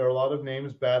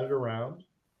names batted around.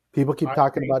 People keep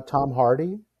talking about Tom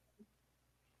Hardy.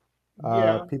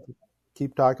 Yeah. People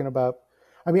keep talking about.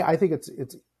 I mean, I think it's.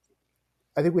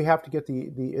 I think we have to get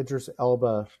the Idris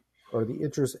Elba or the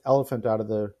Idris Elephant out of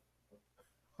the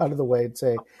way and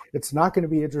say it's not going to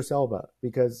be Idris Elba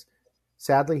because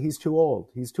sadly he's too old.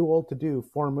 He's too old to do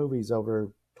 4 movies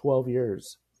over 12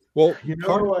 years. Well,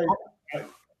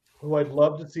 who I'd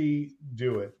love to see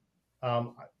do it.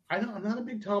 I'm not a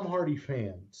big Tom Hardy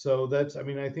fan, so that's. I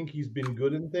mean, I think he's been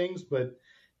good in things, but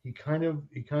he kind of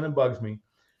bugs me.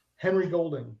 Henry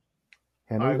Golding.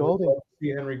 I would love to see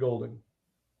Henry Golding,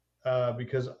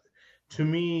 because to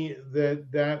me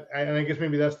that and I guess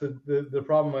maybe that's the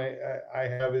problem I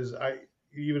have is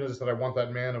even as I said I want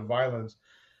that man of violence.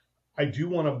 I do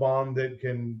want a Bond that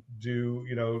can do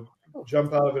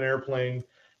jump out of an airplane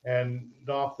and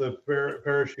off the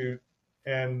parachute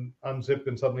and unzip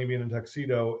and suddenly be in a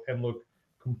tuxedo and look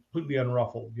completely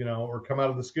unruffled, or come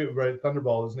out of the scuba, right?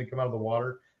 Thunderball, doesn't he come out of the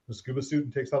water in a scuba suit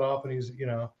and takes that off and he's,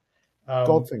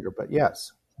 Goldfinger, but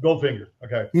yes. Goldfinger,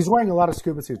 okay. He's wearing a lot of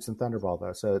scuba suits in Thunderball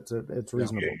though, so it's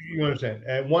reasonable. You understand.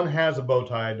 And one has a bow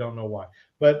tie, I don't know why.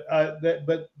 But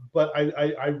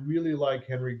I really like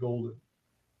Henry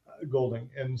Golding.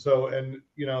 And so,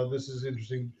 this is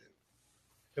interesting.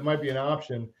 It might be an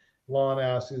option. Lon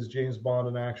asks, is James Bond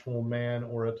an actual man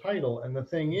or a title? And the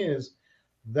thing is,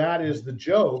 that is the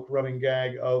joke, running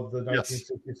gag of the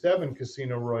 1967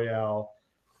 Casino Royale.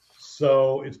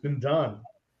 So it's been done.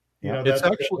 That's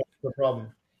the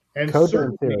problem. And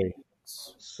certainly,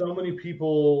 so many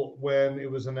people, when it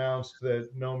was announced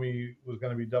that Nomi was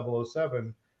going to be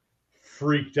 007,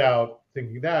 freaked out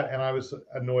thinking that. And I was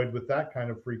annoyed with that kind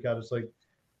of freak out. It's like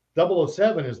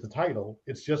 007 is the title.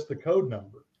 It's just the code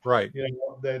number. Right.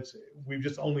 We've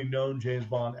just only known James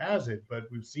Bond as it, but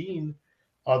we've seen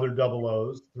other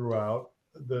 00s throughout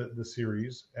the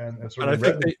series, and I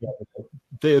think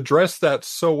they addressed that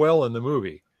so well in the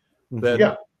movie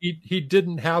that he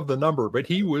didn't have the number, but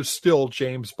he was still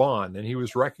James Bond, and he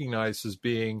was recognized as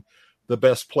being the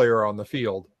best player on the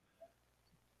field.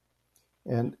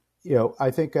 And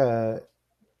I think and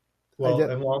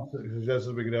Lon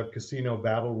suggested we could have Casino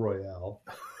Battle Royale.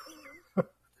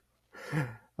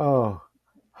 Oh,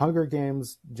 Hunger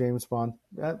Games, James Bond.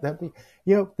 That'd be,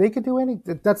 they could do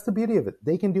anything. That's the beauty of it.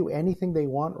 They can do anything they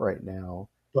want right now.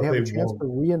 But they have a chance to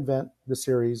reinvent the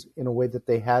series in a way that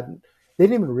they hadn't. They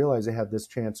didn't even realize they had this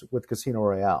chance with Casino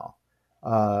Royale.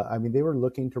 I mean, they were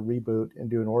looking to reboot and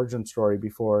do an origin story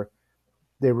before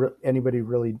anybody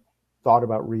really thought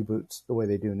about reboots the way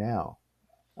they do now.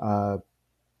 But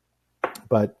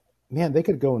man, they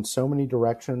could go in so many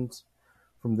directions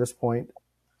from this point.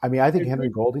 I mean, I think Henry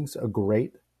Golding's a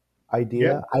great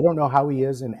idea. Yeah. I don't know how he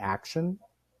is in action.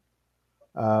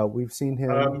 We've seen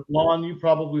him. Lon, you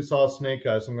probably saw Snake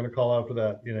Eyes. I'm going to call out for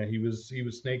that. He was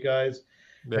Snake Eyes,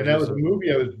 and that was a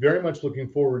movie I was very much looking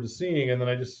forward to seeing. And then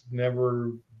I just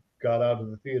never got out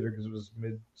of the theater because it was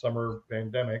midsummer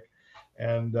pandemic,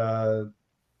 and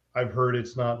I've heard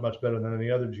it's not much better than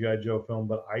any other G.I. Joe film.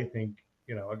 But I think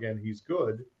again, he's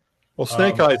good. Well,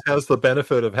 Snake Eyes has the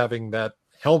benefit of having that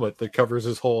helmet that covers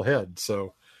his whole head.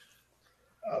 So,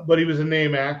 but he was a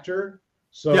name actor,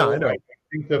 so yeah, I know. I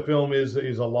think the film is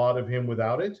a lot of him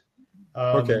without it.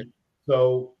 Okay.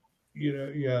 So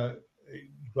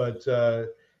but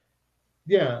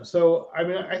So I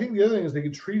mean, I think the other thing is they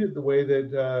could treat it the way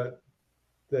that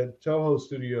that Toho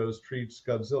Studios treats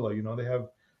Godzilla.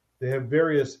 They have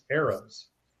various eras,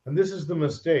 and this is the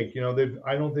mistake.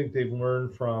 I don't think they've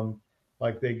learned from.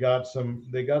 Like they got some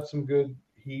good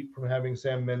heat from having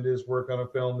Sam Mendes work on a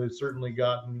film. They've certainly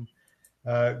gotten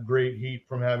great heat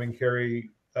from having Cary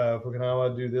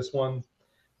Fukunaga do this one.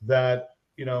 That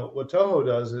what Toho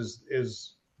does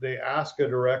is they ask a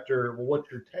director, well,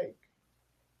 what's your take?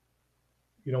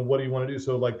 What do you want to do?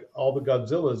 So like all the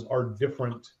Godzillas are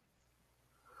different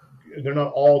they're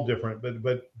not all different,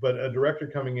 but a director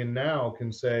coming in now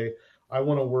can say, I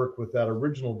want to work with that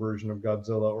original version of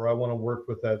Godzilla, or I want to work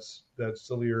with that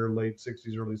sillier late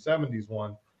 60s, early 70s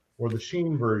one, or the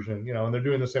Sheen version, and they're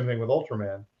doing the same thing with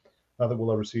Ultraman. Not that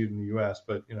we'll ever see it in the U.S.,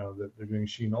 but they're doing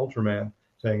Sheen Ultraman,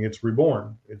 saying it's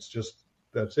reborn. It's just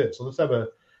that's it. So let's have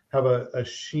a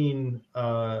Sheen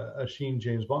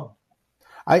James Bond.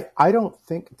 I don't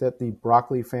think that the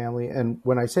Broccoli family, and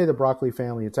when I say the Broccoli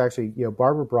family, it's actually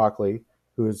Barbara Broccoli,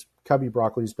 who is Cubby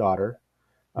Broccoli's daughter,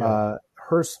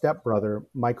 her stepbrother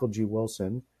Michael G.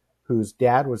 Wilson, whose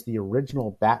dad was the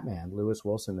original Batman, Lewis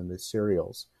Wilson, in the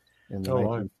serials in the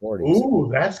 1940s. Ooh,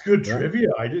 that's good trivia.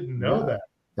 I didn't know that.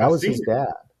 That was his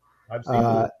dad. I've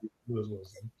seen Lewis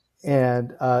Wilson.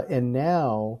 And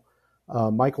now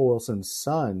Michael Wilson's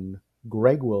son,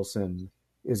 Greg Wilson,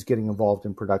 is getting involved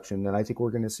in production. And I think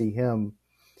we're going to see him,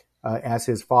 as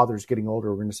his father's getting older,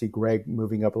 we're going to see Greg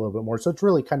moving up a little bit more. So it's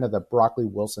really kind of the Broccoli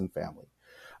Wilson family.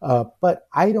 But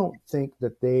I don't think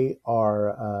that they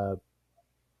are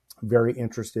very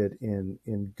interested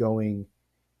in going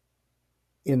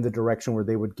in the direction where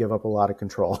they would give up a lot of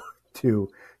control to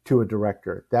a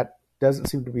director. That doesn't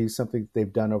seem to be something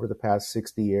they've done over the past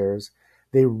 60 years.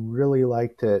 They really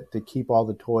like to keep all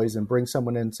the toys and bring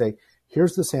someone in and say,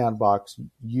 here's the sandbox.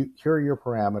 Here are your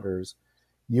parameters.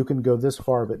 You can go this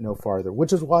far, but no farther,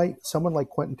 which is why someone like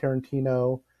Quentin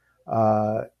Tarantino,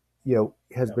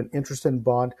 has been interested in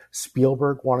Bond.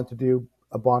 Spielberg wanted to do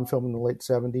a Bond film in the late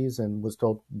 70s and was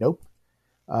told, nope.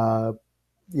 So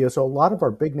a lot of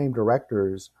our big name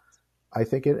directors, I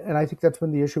think that's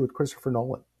been the issue with Christopher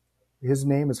Nolan. His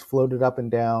name is floated up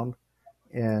and down,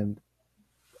 and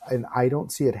I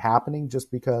don't see it happening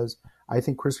just because I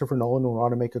think Christopher Nolan will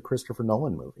want to make a Christopher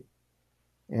Nolan movie.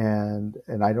 And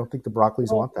I don't think the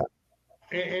Broccoli's want that.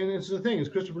 And it's the thing is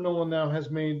Christopher Nolan now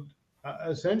has made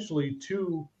essentially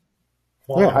two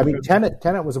Bond movies.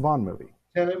 Tenet was a Bond movie.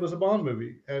 Tenet was a Bond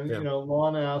movie. And,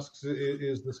 Lon asks,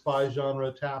 is the spy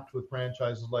genre tapped with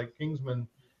franchises like Kingsman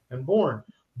and Bourne,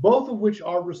 both of which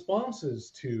are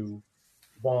responses to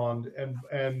Bond.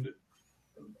 And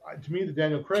to me, the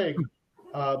Daniel Craig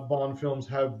Bond films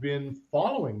have been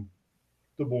following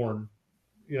the Bourne.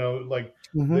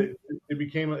 It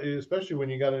became, especially when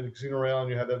you got into Casino Royale and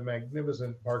you had that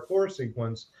magnificent parkour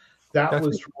sequence, that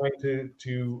was trying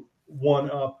to one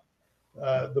up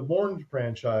the Bourne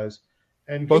franchise.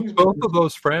 And both of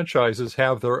those franchises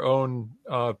have their own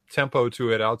tempo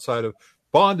to it outside of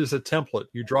Bond is a template.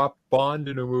 You drop Bond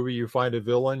in a movie, you find a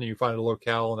villain, and you find a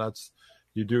locale, and that's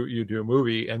you do a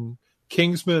movie. And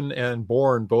Kingsman and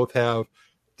Bourne both have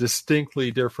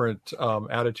distinctly different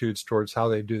attitudes towards how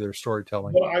they do their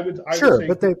storytelling. Well, I would say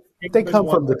but they come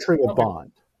from the tree of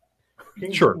Bond.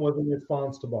 Kingsman was in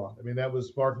response to Bond. I mean,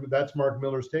 that's Mark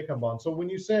Miller's take on Bond. So when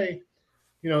you say,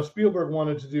 Spielberg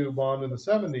wanted to do Bond in the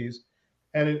 70s,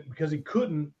 and because he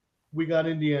couldn't, we got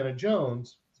Indiana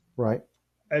Jones. Right.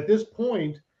 At this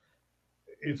point,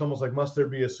 it's almost like, must there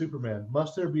be a Superman?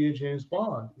 Must there be a James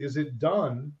Bond? Is it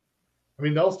done? I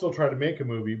mean, they'll still try to make a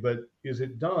movie, but is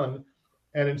it done?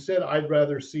 And instead, I'd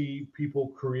rather see people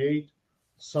create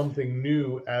something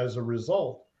new as a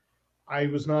result. I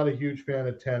was not a huge fan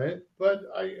of Tenet, but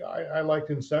I liked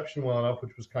Inception well enough,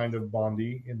 which was kind of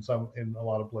Bondy in a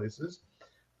lot of places.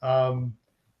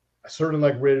 I certainly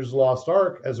like Raiders of the Lost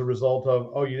Ark as a result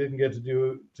of, you didn't get to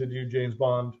do James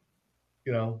Bond,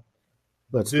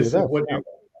 This is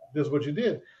what you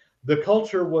did. The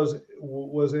culture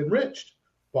was enriched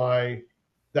by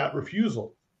that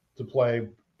refusal to play,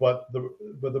 but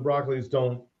the Broccolis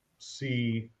don't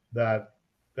see that.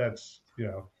 That's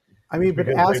I mean, but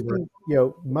asking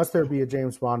must there be a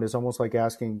James Bond is almost like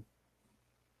asking,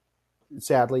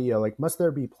 sadly, must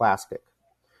there be plastic?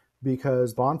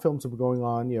 Because Bond films have been going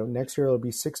on, next year it'll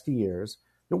be 60 years.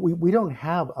 We don't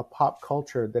have a pop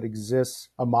culture that exists,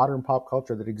 a modern pop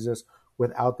culture that exists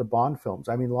without the Bond films.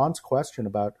 I mean, Lon's question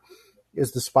about,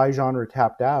 is the spy genre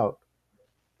tapped out?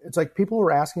 It's like people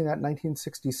were asking that in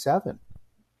 1967.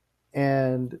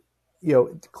 And,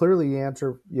 clearly the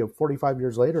answer, 45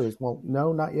 years later is, well,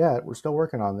 no, not yet. We're still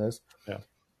working on this. Yeah.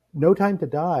 No Time to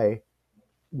Die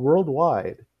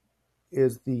worldwide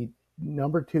is the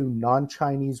number 2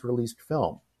 non-Chinese released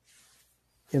film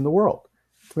in the world.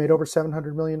 It's made over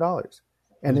 $700 million.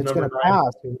 And it's going to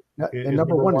pass. And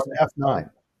number one is F9.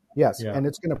 Yes. Yeah. And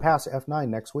it's going to pass F9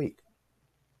 next week.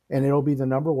 And it'll be the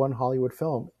number 1 Hollywood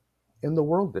film in the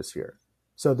world this year.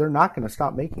 So they're not going to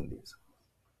stop making these.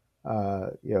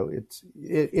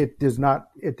 It did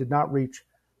not reach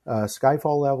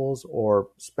Skyfall levels or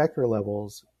Spectre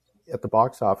levels at the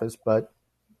box office, but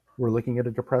we're looking at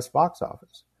a depressed box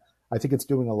office. I think it's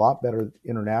doing a lot better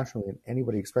internationally than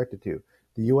anybody expected to.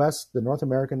 The U.S., the North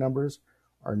American numbers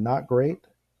are not great.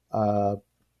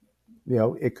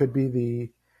 It could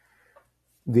be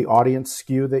the audience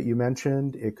skew that you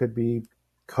mentioned. It could be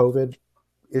COVID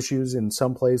issues in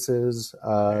some places,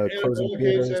 closing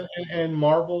theaters. And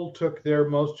Marvel took their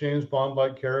most James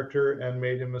Bond-like character and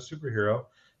made him a superhero,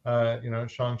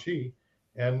 Shang-Chi,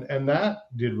 and that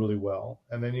did really well.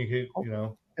 And then you hit,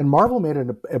 And Marvel made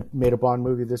a Bond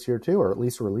movie this year too, or at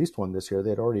least released one this year.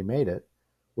 They'd already made it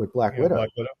with Black Widow.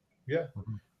 Yeah,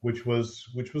 which was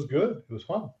good. It was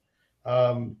fun.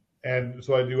 And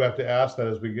so I do have to ask that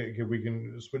as we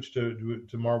can switch to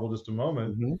Marvel just a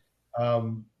moment.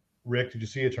 Mm-hmm. Rick, did you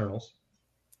see Eternals?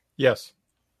 Yes.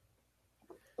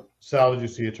 Sal, did you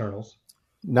see Eternals?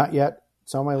 Not yet.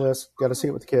 It's on my list. Got to see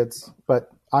it with the kids, but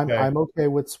I'm okay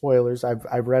with spoilers.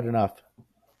 I've read enough.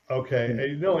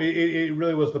 Okay. No, it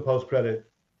really was the post-credit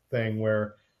thing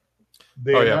where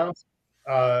they announced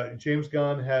James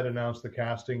Gunn had announced the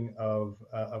casting of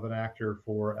an actor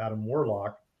for Adam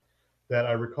Warlock that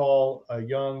I recall a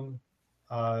young,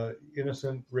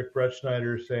 innocent Rick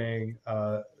Bretschneider saying,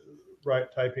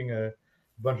 typing a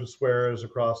bunch of swears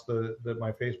across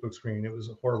my Facebook screen. It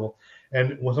was horrible.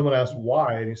 And when someone asked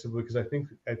why, and he said, because I think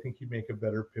he'd make a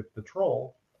better Pip the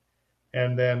Troll.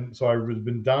 And then, so I've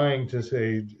been dying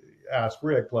to ask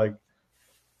Rick, like,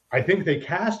 I think they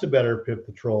cast a better Pip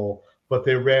the Troll, but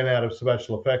they ran out of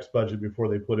special effects budget before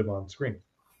they put him on screen.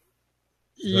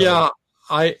 So, yeah,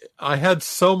 I had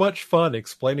so much fun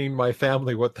explaining to my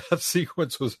family what that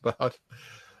sequence was about.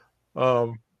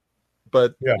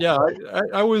 But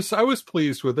I was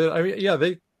pleased with it. I mean,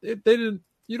 they didn't.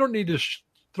 You don't need to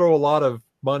throw a lot of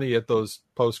money at those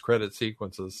post-credit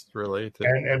sequences, really.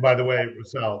 And by the way,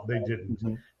 Sal, they didn't.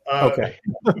 Mm-hmm. Okay.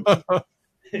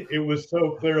 It was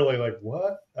so clearly like,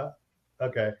 what?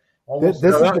 Okay. That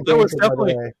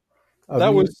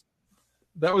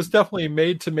was definitely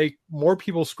made to make more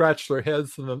people scratch their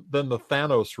heads than the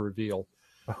Thanos reveal.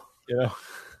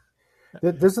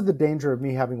 This is the danger of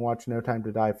me having watched No Time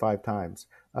to Die 5 times.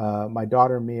 My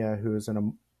daughter Mia, who's in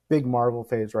a big Marvel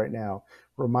phase right now,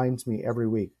 reminds me every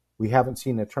week, we haven't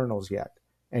seen Eternals yet,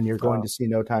 and you're going to see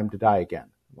No Time to Die again.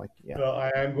 I'm like, yeah. Well, I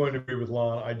am going to agree with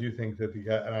Lon. I do think that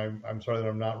and I'm sorry that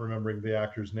I'm not remembering the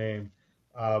actor's name,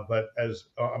 but as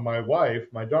my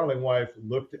darling wife,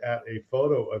 looked at a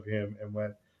photo of him and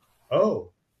went,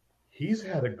 "Oh, he's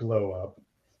had a glow up."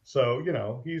 So,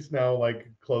 he's now like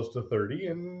close to 30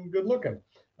 and good looking.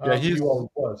 Yeah, he always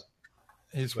was.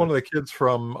 He's one of the kids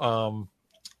from,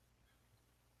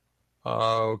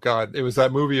 it was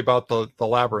that movie about the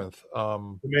labyrinth.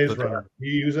 The Maze Runner.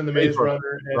 He was in The Maze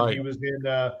Runner, and he was in,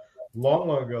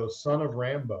 long ago, Son of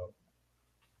Rambo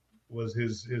was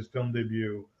his film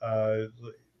debut.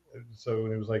 So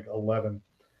when he was like 11.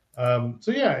 And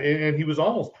he was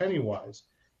almost Pennywise.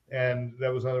 And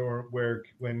that was another one where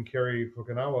when Cary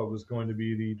Fukunaga was going to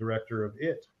be the director of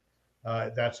It,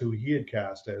 that's who he had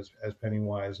cast as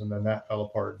Pennywise, and then that fell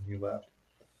apart and he left.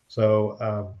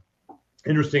 So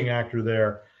interesting actor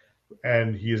there.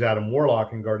 And he is Adam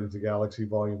Warlock in Guardians of the Galaxy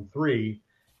Volume 3,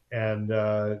 and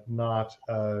not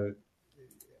Pip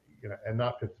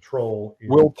the Troll.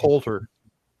 Will Poulter.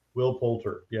 Will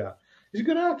Poulter, yeah. He's a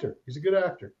good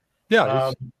actor.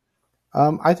 Yeah.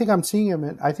 I think I'm seeing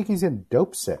him I think he's in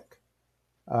Dope Sick.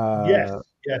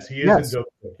 Yes, he is in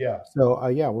Dope Sick, yeah. So,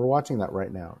 we're watching that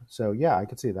right now. So, yeah, I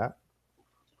could see that.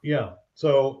 Yeah.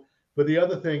 So, but the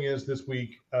other thing is this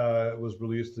week was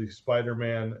released the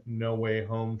Spider-Man No Way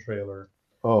Home trailer.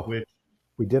 Oh,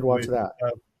 we did watch that.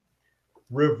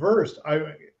 Reversed.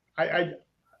 I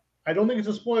don't think it's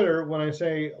a spoiler when I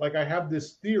say, like, I have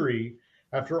this theory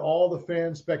after all the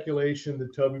fan speculation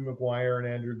that Tobey Maguire and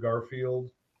Andrew Garfield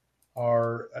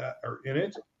are in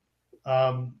it.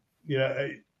 And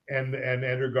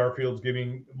Andrew Garfield's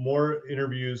giving more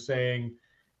interviews saying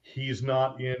he's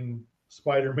not in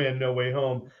Spider-Man No Way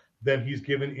Home than he's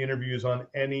given interviews on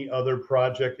any other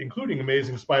project, including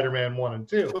Amazing Spider-Man 1 and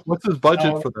 2. What's his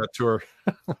budget for that tour?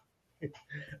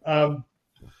 And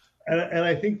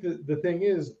I think the thing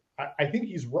is, I think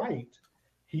he's right.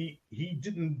 He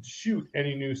didn't shoot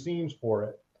any new scenes for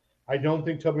it. I don't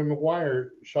think Tobey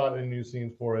Maguire shot any new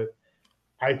scenes for it.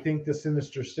 I think the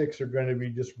Sinister Six are going to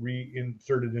be just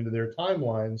reinserted into their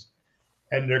timelines,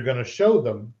 and they're going to show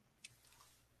them.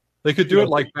 They could do it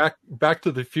like Back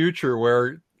to the Future,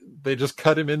 where they just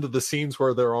cut him into the scenes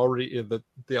where they're already in the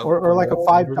or like a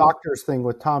Five Doctors thing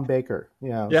with Tom Baker.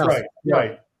 Yeah.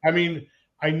 Right. I mean,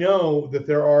 I know that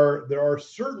there are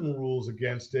certain rules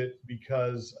against it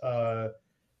because of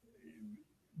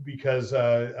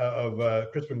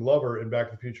Crispin Glover in Back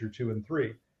to the Future 2 and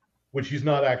 3. which he's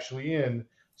not actually in.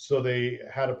 So they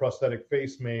had a prosthetic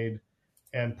face made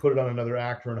and put it on another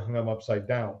actor and hung him upside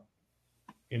down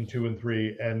in 2 and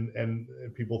 3, and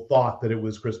people thought that it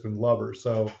was Crispin Glover.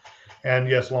 So, and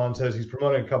yes, Lon says he's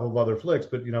promoting a couple of other flicks,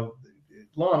 but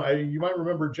Lon, you might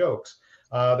remember Jokes.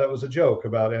 That was a joke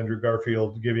about Andrew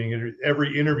Garfield giving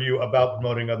every interview about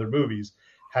promoting other movies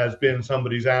has been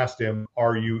somebody's asked him,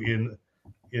 "Are you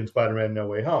in Spider-Man: No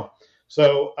Way Home?"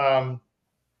 So,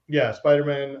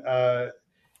 Spider-Man.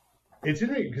 It's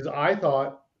interesting because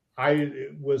I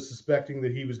was suspecting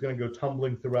that he was going to go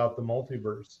tumbling throughout the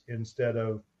multiverse instead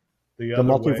of the other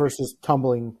multiverse way. is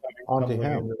tumbling onto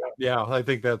him. Yeah, I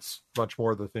think that's much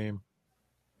more the theme.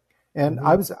 And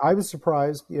I was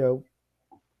surprised,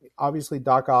 obviously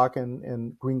Doc Ock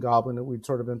and Green Goblin that we'd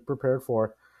sort of been prepared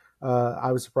for.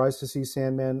 I was surprised to see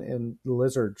Sandman and the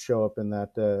Lizard show up in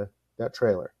that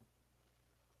trailer.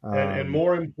 And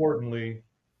more importantly,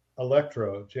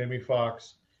 Electro, Jamie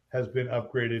Foxx, has been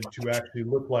upgraded to actually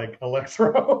look like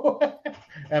Electro.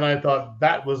 And I thought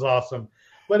that was awesome.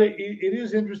 But it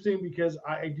is interesting because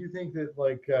I do think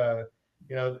that,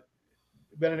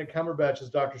 Benedict Cumberbatch as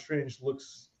Doctor Strange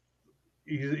looks...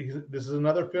 this is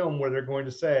another film where they're going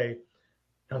to say,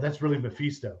 "No, that's really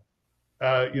Mephisto."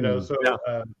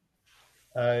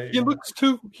 He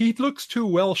looks too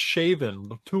well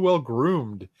shaven, too well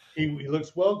groomed. He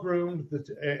looks well groomed,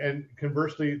 and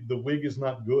conversely, the wig is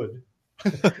not good.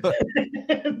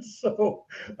 And so,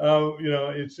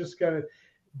 it's just kind of.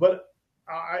 But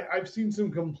I've seen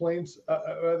some complaints.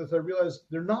 As I realized,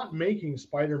 they're not making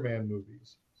Spider-Man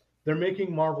movies; they're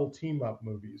making Marvel team-up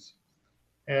movies,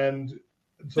 and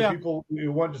so people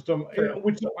want just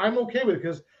which I'm okay with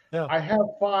because I have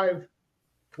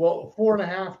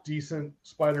 4.5 decent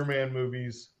Spider-Man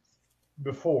movies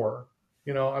before.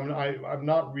 I'm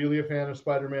not really a fan of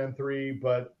Spider-Man 3,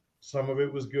 but some of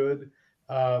it was good.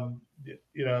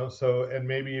 So, and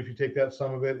maybe if you take that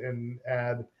some of it and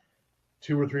add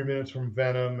 2 or 3 minutes from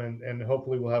Venom, and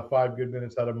hopefully we'll have 5 good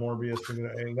minutes out of Morbius,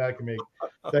 and that can make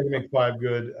 5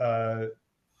 good.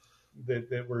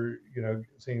 That we're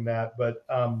seeing that, but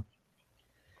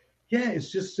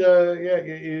it's just it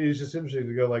is just interesting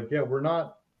to go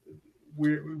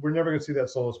we're never going to see that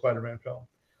solo Spider-Man film.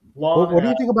 What do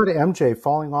you think about MJ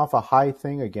falling off a high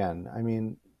thing again? I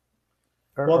mean,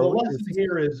 the lesson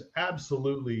here is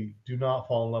absolutely do not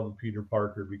fall in love with Peter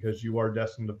Parker because you are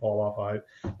destined to fall off a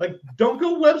high. Don't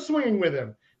go web swinging with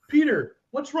him, Peter.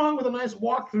 What's wrong with a nice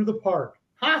walk through the park?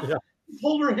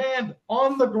 Hold her hand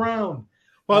on the ground.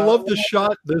 Well, I love the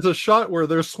shot. There's a shot where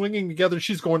they're swinging together.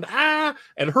 She's going,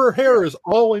 and her hair is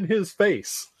all in his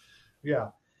face. Yeah.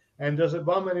 And does it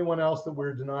bum anyone else that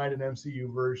we're denied an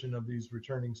MCU version of these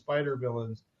returning spider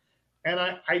villains? And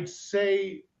I'd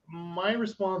say my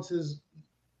response is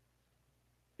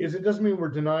it doesn't mean we're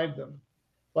denied them.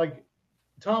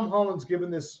 Tom Holland's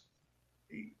given this.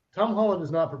 Tom Holland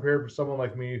is not prepared for someone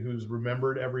like me who's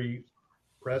remembered every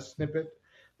press snippet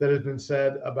that has been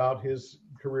said about his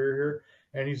career here.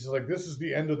 And he's just this is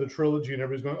the end of the trilogy, and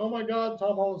everybody's going, "Oh my God,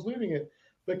 Tom Holland's leaving it."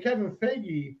 But Kevin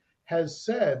Feige has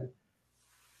said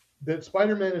that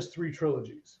Spider-Man is 3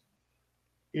 trilogies.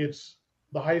 It's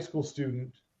the high school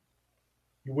student.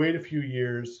 You wait a few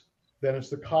years, then it's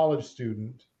the college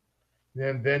student,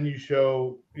 and then you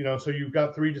show, so you've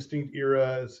got 3 distinct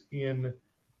eras in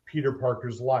Peter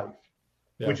Parker's life,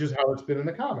 which is how it's been in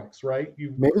the comics, right?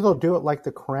 Maybe they'll do it like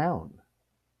The Crown.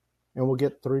 And we'll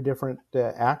get 3 different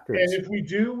actors. And if we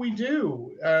do, we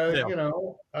do.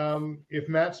 If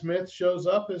Matt Smith shows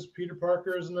up as Peter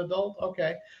Parker as an adult,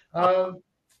 okay.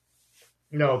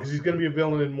 No, because he's going to be a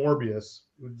villain in Morbius.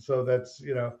 So that's,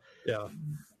 Yeah.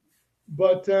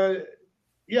 But,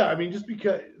 just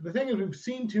because the thing is we've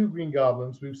seen 2 Green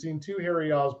Goblins. We've seen 2 Harry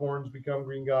Osborns become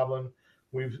Green Goblin.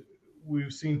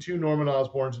 We've seen 2 Norman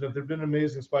Osborns. And if there'd been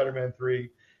Amazing Spider-Man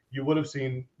 3, you would have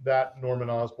seen that Norman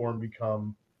Osborn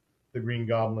become the Green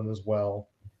Goblin as well.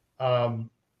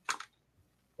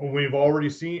 We've already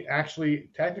seen,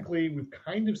 technically, we've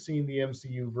kind of seen the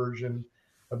MCU version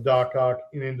of Doc Ock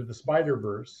in Into the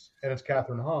Spider-Verse, and it's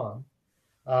Catherine Hahn.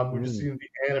 We've just seen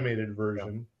the animated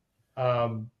version.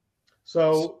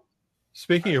 So,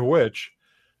 speaking of which,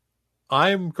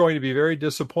 I'm going to be very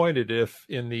disappointed if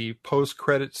in the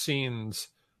post-credit scenes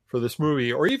for this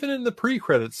movie, or even in the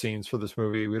pre-credit scenes for this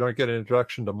movie, we don't get an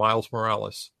introduction to Miles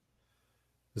Morales.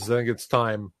 I think it's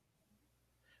time.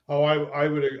 Oh, I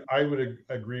would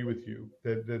agree with you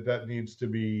that needs to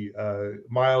be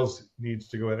Miles needs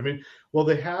to go in. I mean, well,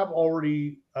 they have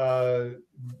already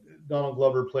Donald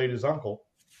Glover played his uncle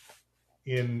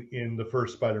in the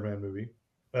first Spider-Man movie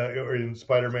or in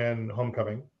Spider-Man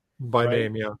Homecoming by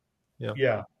right? name,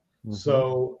 yeah. Mm-hmm.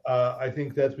 So I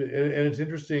think that's been, and it's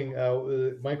interesting.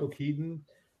 Michael Keaton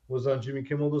was on Jimmy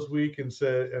Kimmel this week and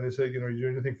they said, are you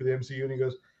doing anything for the MCU? And he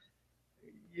goes,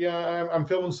 yeah, I'm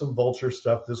filming some Vulture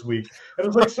stuff this week. And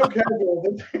it's like so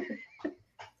casual.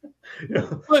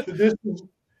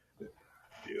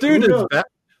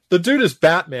 The dude is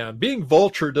Batman. Being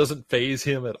Vulture doesn't faze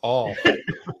him at all.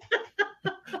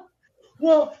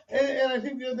 Well, and I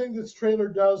think the other thing this trailer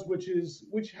does,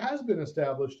 which has been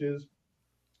established, is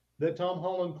that Tom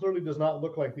Holland clearly does not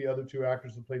look like the other two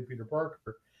actors that played Peter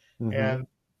Parker. Mm-hmm.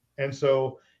 And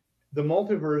so the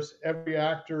multiverse, every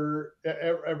actor,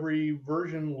 every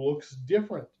version looks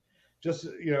different. Just,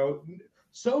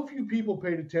 so few people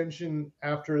paid attention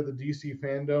after the DC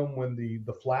fandom when the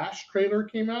Flash trailer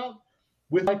came out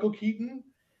with Michael Keaton.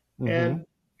 Mm-hmm. And,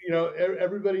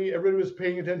 everybody was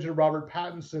paying attention to Robert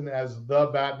Pattinson as the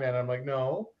Batman. I'm like,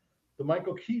 no, the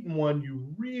Michael Keaton one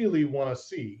you really want to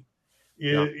see.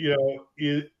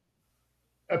 It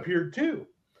appeared too.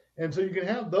 And so you can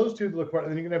have those two to look for, and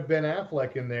then you can have Ben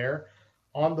Affleck in there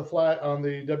on the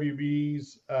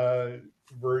WB's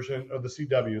version of the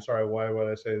CW. Sorry, why would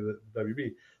I say the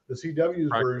WB? The CW's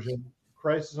version,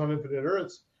 Crisis on Infinite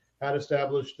Earths, had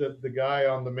established that the guy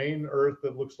on the main Earth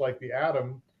that looks like the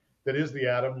Atom, that is the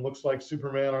Atom, looks like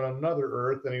Superman on another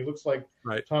Earth, and he looks like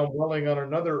Tom Welling on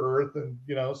another Earth, and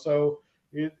so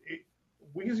we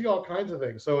can see all kinds of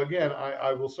things. So again,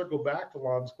 I will circle back to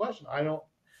Lon's question. I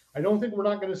don't think we're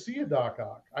not going to see a Doc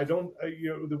Ock. I don't,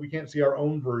 that we can't see our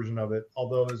own version of it.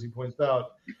 Although, as he points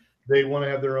out, they want to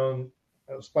have their own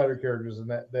Spider characters, and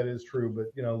that is true.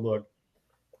 But look,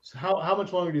 so how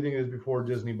much longer do you think it is before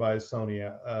Disney buys Sony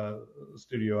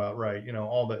studio outright?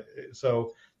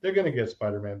 So they're going to get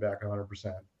Spider-Man back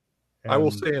 100%. I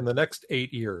will say in the next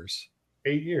 8 years.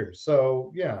 8 years.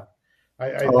 So yeah,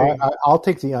 I'll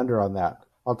take the under on that.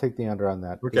 Okay.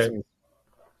 Disney,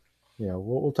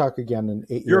 we'll talk again in 8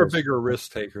 years. You're a bigger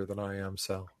risk taker than I am,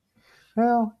 so.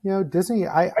 Well, Disney.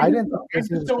 I didn't think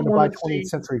Disney was going to buy 20th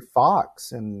Century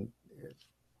Fox, and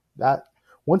that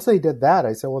once they did that,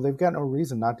 I said, well, they've got no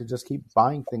reason not to just keep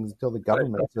buying things until the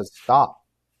government says stop.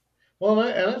 Well,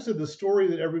 and I said the story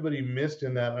that everybody missed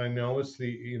in that. I know it's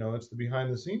the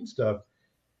behind the scenes stuff.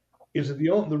 Is that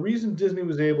the reason Disney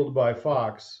was able to buy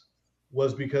Fox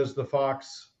was because the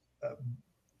Fox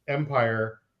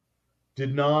empire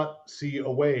did not see a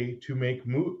way to make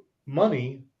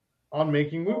money on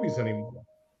making movies anymore.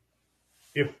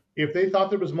 If they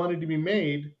thought there was money to be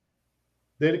made,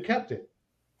 they'd have kept it.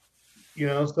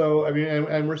 So I mean,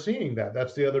 and we're seeing that.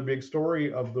 That's the other big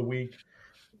story of the week.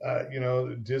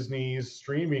 Disney's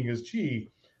streaming is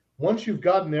cheap. Once you've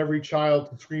gotten every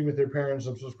child to scream at their parents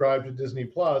and subscribe to Disney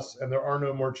Plus, and there are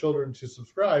no more children to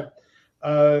subscribe,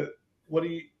 what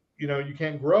do you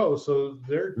can't grow. So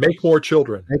they're make more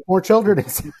children.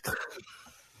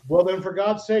 Well, then for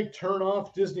God's sake, turn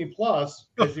off Disney Plus.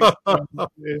 It's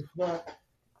not.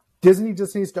 Disney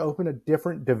just needs to open a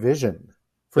different division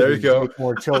for there you go. Make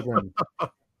More Children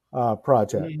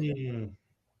project.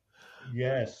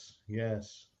 Yes.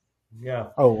 Yeah.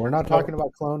 Oh, we're not talking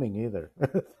about cloning either.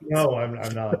 No, I'm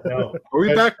not. No. Are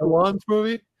we back to Lon's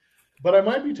movie? But I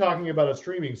might be talking about a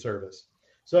streaming service.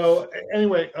 So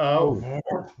anyway,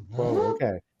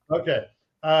 okay.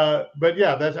 But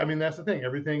yeah, that's the thing.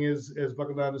 Everything is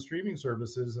buckled down to streaming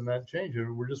services, and that changed.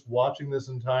 We're just watching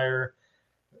the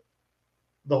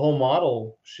whole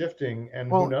model shifting,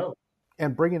 and who knows?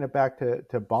 And bringing it back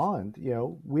to Bond,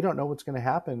 we don't know what's going to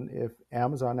happen if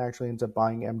Amazon actually ends up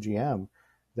buying MGM.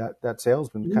 That sale's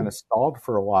been kind of stalled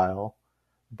for a while,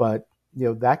 but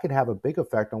that could have a big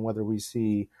effect on whether we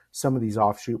see some of these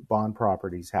offshoot Bond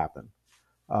properties happen.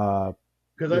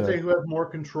 Because I think who has more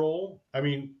control. I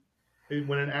mean,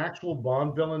 when an actual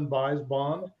Bond villain buys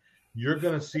Bond, you're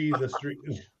going to see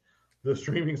the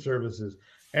streaming services.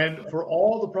 And for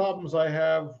all the problems I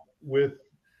have with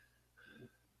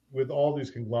all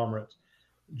these conglomerates,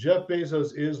 Jeff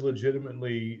Bezos is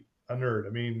legitimately a nerd. I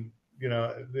mean,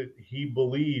 that he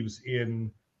believes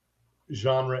in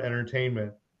genre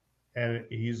entertainment, and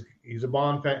he's a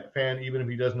Bond fan, even if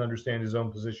he doesn't understand his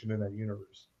own position in that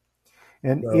universe.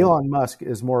 And Elon Musk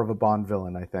is more of a Bond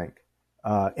villain, I think.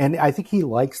 And I think he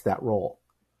likes that role.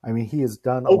 I mean, he has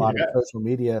done a lot of social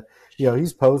media.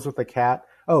 He's posed with a cat.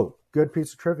 Oh, good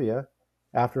piece of trivia.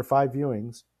 After 5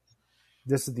 viewings,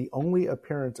 this is the only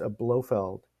appearance of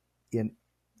Blofeld in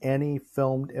any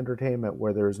filmed entertainment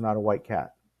where there is not a white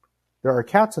cat. There are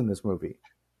cats in this movie.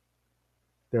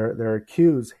 There are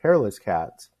Q's hairless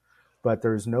cats, but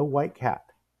there's no white cat.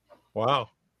 Wow.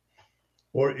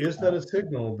 Or is that a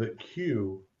signal that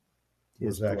Q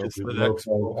is actually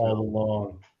Blofeld all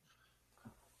along?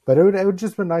 But it would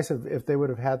just been nice if they would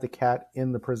have had the cat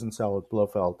in the prison cell with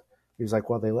Blofeld. He was like,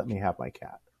 well, they let me have my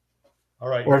cat. All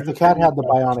right. Or if the cat had the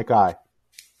bionic eye.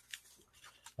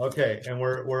 Okay, and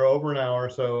we're over an hour,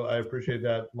 so I appreciate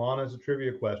that. Lon has a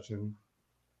trivia question.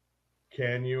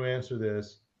 Can you answer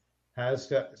this?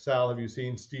 Sal, have you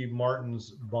seen Steve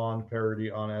Martin's Bond parody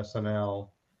on SNL?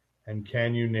 And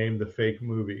can you name the fake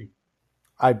movie?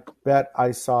 I bet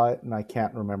I saw it, and I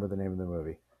can't remember the name of the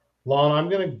movie. Lon, I'm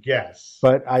going to guess.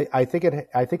 But I think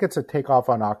it's a takeoff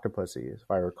on Octopussy, if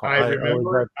I recall. I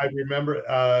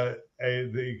remember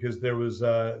because there was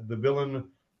the villain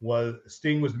was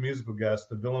Sting was the musical guest.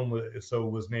 The villain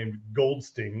was named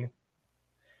Goldsting,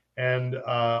 and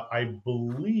I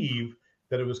believe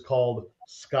that it was called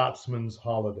Scotsman's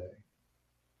Holiday,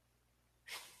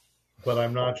 but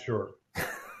I'm not sure.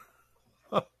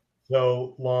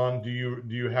 So, Lon, do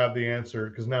you have the answer?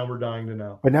 Because now we're dying to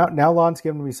know. But now Lon's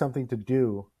giving me something to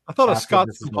do. I thought a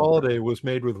Scotsman Holiday was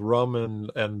made with rum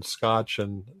and scotch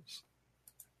and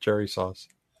cherry sauce.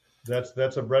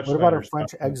 That's a Brett. What about a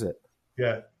French exit?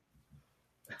 Yeah.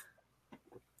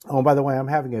 Oh, by the way, I'm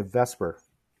having a Vesper.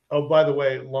 Oh, by the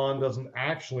way, Lon doesn't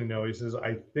actually know. He says,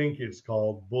 I think it's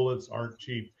called Bullets Aren't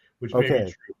Cheap, which may be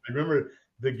true. I remember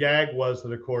the gag was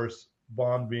that, of course,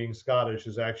 Bond being Scottish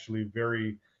is actually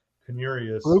very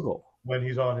penurious, frugal when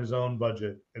he's on his own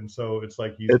budget. And so it's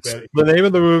like the name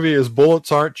of the movie is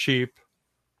Bullets Aren't Cheap.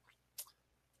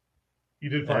 You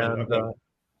did find it. Okay.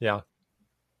 Yeah.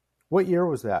 What year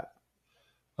was that?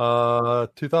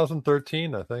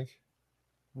 2013, I think.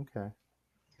 Okay.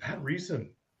 That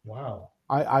recent. Wow.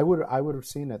 I would have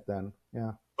seen it then.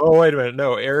 Yeah. Oh, wait a minute.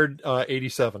 No, aired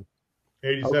 87.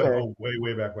 87. Okay. Oh,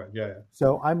 way back when. Yeah.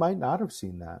 So I might not have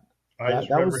seen that. I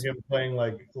just remember him playing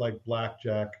like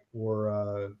blackjack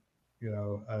or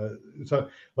it's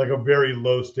like a very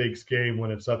low stakes game when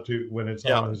it's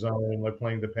on his own, like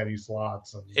playing the penny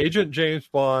slots. Agent James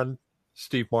Bond,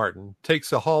 Steve Martin,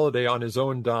 takes a holiday on his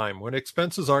own dime. When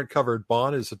expenses aren't covered,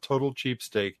 Bond is a total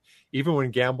cheapskate, even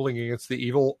when gambling against the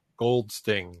evil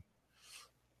Goldsting.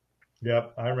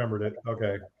 Yep, I remembered it.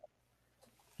 Okay.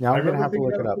 Now I'm going to have to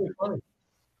look it up. Really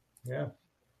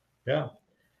yeah.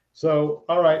 So,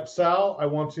 all right, Sal, I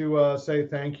want to say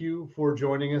thank you for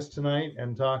joining us tonight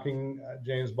and talking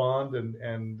James Bond.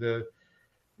 And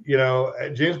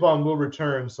James Bond will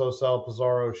return, so Sal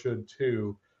Pizarro should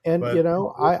too. And,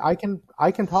 I can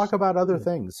talk about other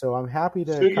things, so I'm happy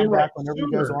to come back whenever you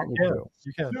guys want me to.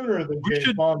 You can. Sooner than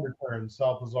James Bond returns,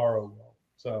 Sal Pizarro will.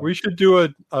 So we should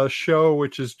do a show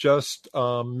which is just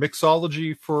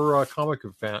mixology for comic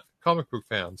book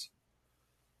fans.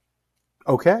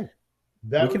 Okay.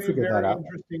 That would be a very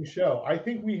interesting show. I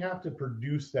think we have to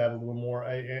produce that a little more.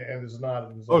 And it's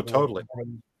not. Totally. I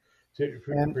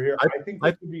think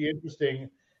that would be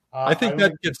interesting. I think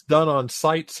that gets done on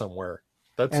site somewhere.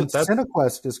 That's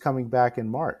Cinequest is coming back in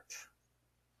March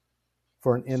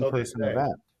for an in-person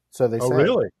event. So they say. Oh,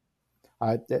 really?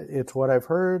 It's what I've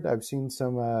heard. I've seen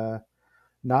some,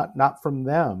 not from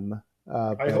them.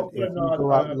 I hope they're not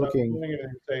go out looking.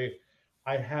 And say,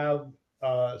 I have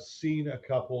seen a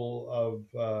couple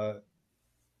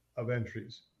of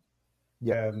entries.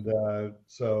 Yeah, and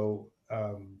so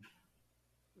I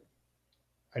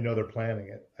know they're planning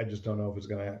it. I just don't know if it's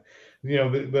going to happen.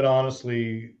 But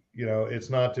honestly,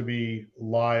 it's not to be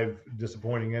live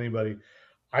disappointing anybody.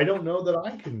 I don't know that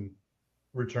I can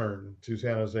return to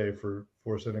San Jose for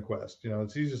Cinequest.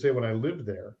 It's easy to say when I lived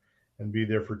there and be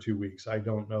there for 2 weeks. I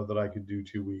don't know that I could do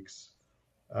 2 weeks,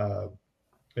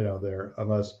 there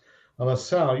unless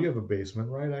Sal, you have a basement,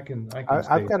 right? I can.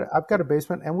 I've got a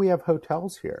basement, and we have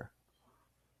hotels here.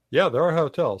 Yeah, there are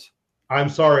hotels. I'm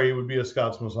sorry, it would be a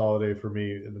Scotsman's Holiday for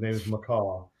me. The name is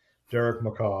McCaw, Derek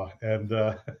McCaw, and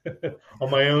on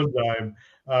my own dime,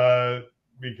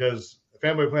 because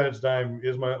Fanboy Planet's dime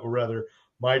is my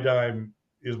dime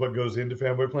is what goes into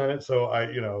Fanboy Planet. So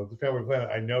the Fanboy Planet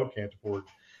I know can't afford.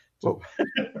 Well,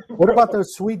 what about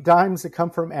those sweet dimes that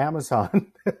come from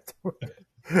Amazon?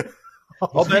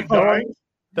 Sweet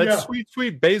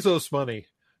Bezos money.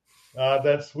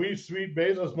 That sweet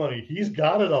Bezos money. He's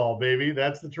got it all, baby.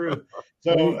 That's the truth.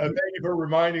 So thank you for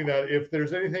reminding that. If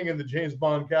there's anything in the James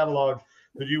Bond catalog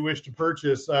that you wish to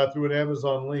purchase through an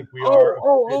Amazon link, we are.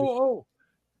 Oh!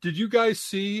 Did you guys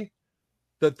see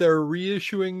that they're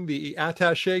reissuing the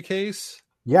attaché case?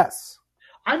 Yes.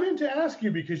 I meant to ask you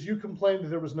because you complained that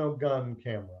there was no gun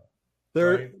camera.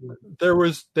 They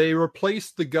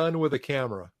replaced the gun with a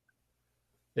camera.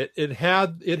 It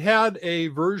had a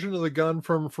version of the gun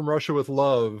from Russia with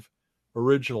Love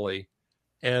originally,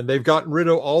 and they've gotten rid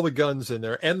of all the guns in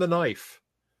there and the knife.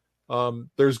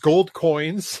 There's gold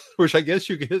coins, which I guess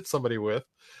you can hit somebody with.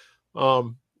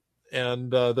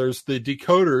 there's the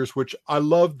decoders, which I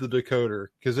loved the decoder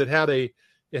because it had a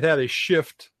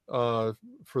shift for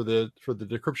the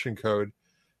decryption code,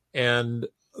 and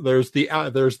there's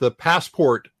the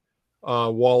passport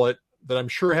wallet that I'm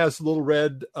sure has a little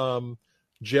red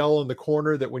gel in the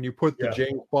corner that when you put the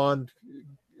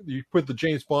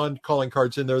James Bond calling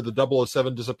cards in there, the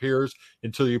 007 disappears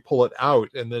until you pull it out,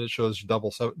 and then it shows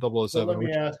 007. So let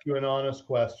me ask you an honest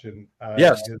question.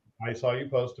 Yes. I saw you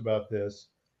post about this,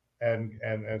 and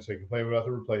so you complain about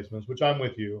the replacements, which I'm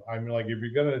with you. I'm like, if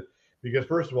you're gonna, because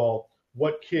first of all,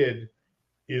 what kid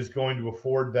is going to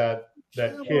afford that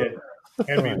kid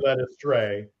and be led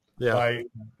astray by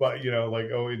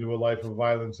into a life of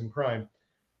violence and crime?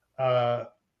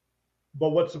 But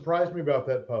what surprised me about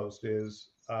that post is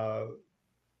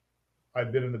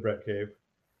I've been in the Brett Cave.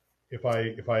 If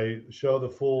I show the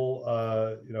full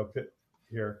pit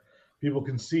here, people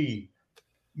can see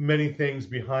many things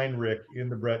behind Rick in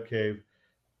the Brett Cave.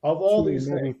 Of all these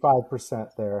maybe things,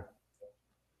 5% there.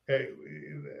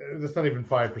 That's not even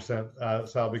 5%,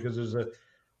 Sal, because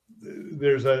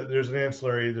there's an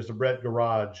ancillary. There's a Brett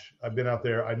garage. I've been out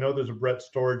there. I know there's a Brett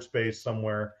storage space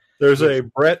somewhere. There's a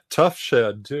Brett Tough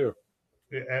Shed too.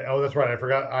 Oh, that's right. I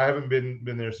forgot. I haven't been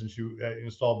there since you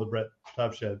installed the Brett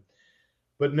Tough Shed.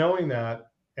 But knowing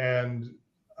that, and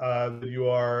that you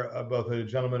are both a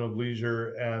gentleman of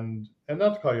leisure and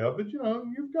not to call you up, but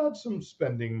you've got some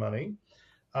spending money.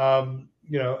 Why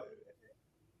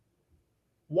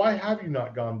have you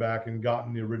not gone back and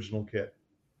gotten the original kit?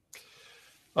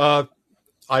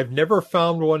 I've never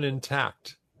found one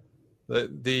intact.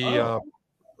 They're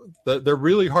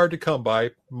really hard to come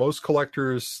by. Most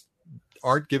collectors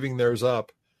aren't giving theirs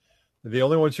up. The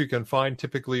only ones you can find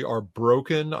typically are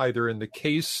broken, either in the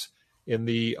case, in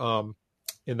the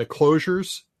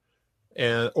closures,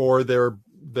 or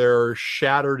they're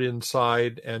shattered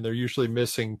inside, and they're usually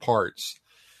missing parts.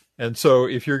 And so,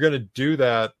 if you're going to do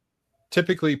that,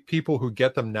 typically people who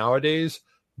get them nowadays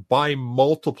buy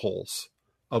multiples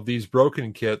of these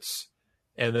broken kits,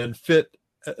 and then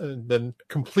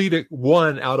complete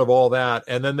one out of all that,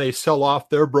 and then they sell off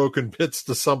their broken bits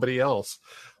to somebody else.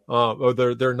 Or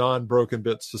their non-broken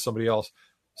bits to somebody else.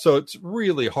 So it's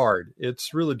really hard.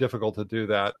 It's really difficult to do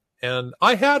that. And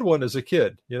I had one as a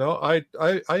kid. I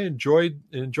enjoyed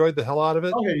the hell out of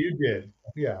it. Okay, you did.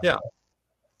 Yeah. Yeah.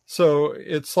 So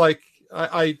it's like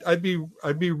I'd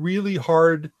be really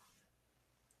hard.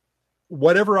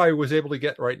 Whatever I was able to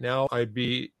get right now, I'd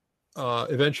be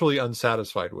eventually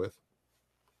unsatisfied with.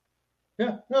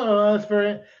 Yeah. No, that's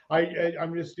very.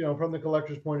 I'm just from the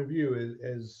collector's point of view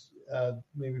is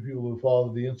maybe people who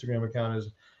follow the Instagram account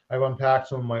is I've unpacked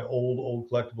some of my old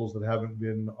collectibles that haven't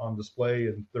been on display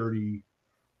in 30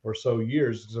 or so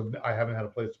years because I haven't had a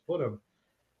place to put them.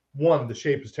 One, the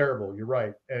shape is terrible. You're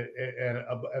right,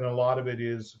 and a lot of it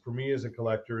is, for me as a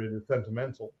collector, it is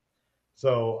sentimental.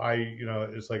 So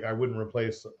it's like I wouldn't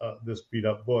replace this beat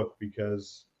up book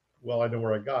because, well, I know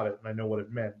where I got it and I know what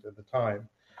it meant at the time.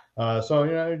 So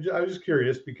I was just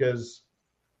curious because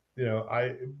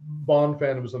Bond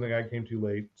fandom was something I came to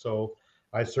late, so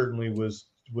I certainly was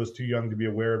too young to be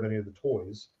aware of any of the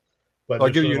toys. But I'll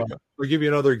give you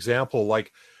another example.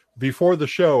 Like before the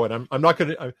show, and I'm not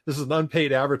going to. This is an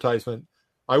unpaid advertisement.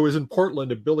 I was in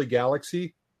Portland at Billy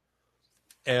Galaxy,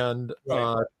 and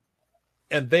right.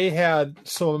 And they had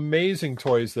some amazing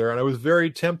toys there, and I was very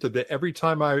tempted. That every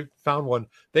time I found one,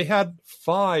 they had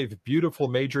 5 beautiful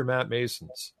Major Matt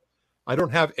Masons. I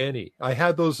don't have any. I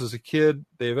had those as a kid.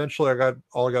 They eventually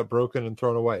got broken and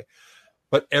thrown away.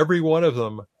 But every one of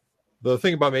them, the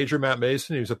thing about Major Matt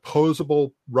Mason, he was a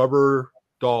posable rubber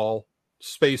doll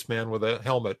spaceman with a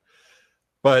helmet.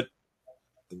 But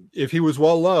if he was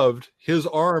well loved,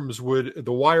 the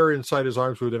wire inside his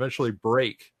arms would eventually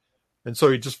break. And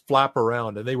so he'd just flap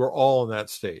around, and they were all in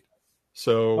that state.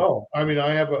 So, I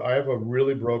have a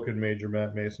really broken Major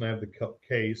Matt Mason. I have the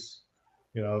case,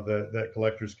 that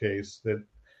collector's case that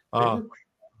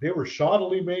they were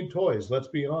shoddily made toys. Let's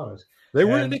be honest. They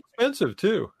were inexpensive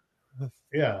too.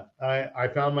 Yeah, I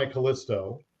found my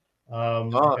Callisto,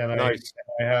 nice.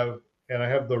 I have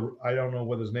the, I don't know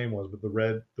what his name was, but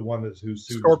the one whose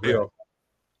suit Scorpio.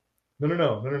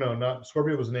 No, not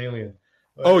Scorpio was an alien.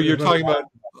 Oh, you're talking about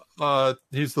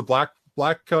he's the black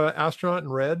astronaut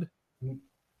in red?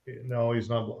 No, he's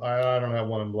not. I don't have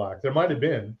one in black. There might have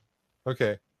been.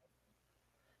 Okay.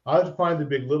 I'll have to find the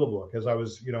Big Little book, as I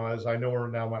was, as I know where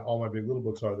now all my Big Little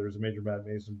books are. There's a Major Matt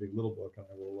Mason Big Little book, and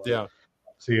I will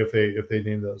see if they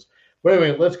name those. But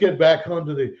anyway, let's get back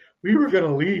onto we were going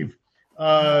to leave.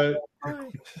 Yeah,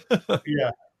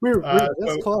 we're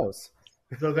this close.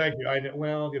 So thank you. I know.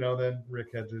 Well, then Rick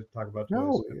had to talk about toys.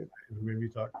 No, it made me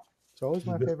talk. It's always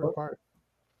my favorite part.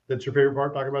 That's your favorite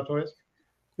part, talking about toys?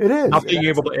 It is. Not being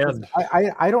able to end.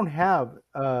 I don't have,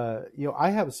 I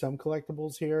have some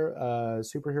collectibles here,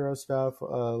 superhero stuff, a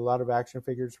lot of action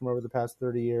figures from over the past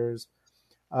 30 years.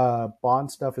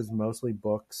 Bond stuff is mostly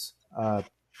books.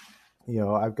 I've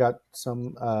got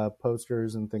some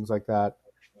posters and things like that.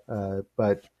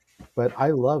 But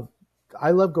I love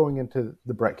going into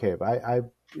the Brett Cave.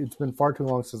 It's been far too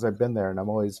long since I've been there, and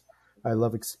I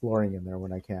love exploring in there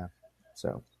when I can.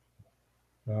 So,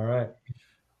 all right.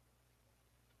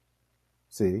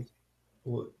 See,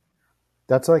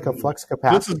 that's like a flux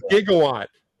capacitor. This is gigawatt.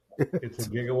 It's a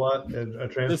gigawatt, a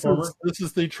transformer. This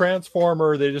is the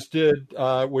transformer they just did,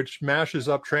 which mashes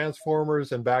up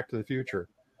Transformers and Back to the Future.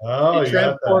 Oh, it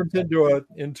transforms into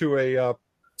the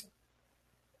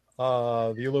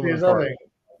aluminum part.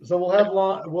 So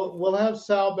we'll have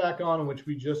Sal back on, in which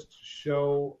we just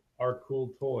show our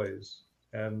cool toys,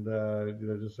 and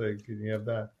just say, can you have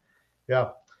that?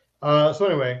 Yeah. So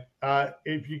anyway,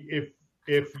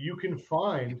 if you can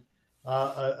find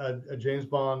a James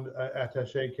Bond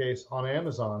attaché case on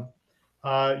Amazon,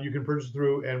 you can purchase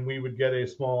through, and we would get a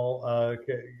small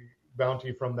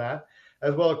bounty from that.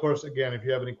 As well, of course, again, if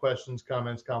you have any questions,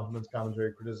 comments, compliments,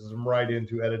 commentary, criticism, write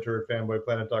into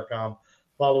editor@fanboyplanet.com.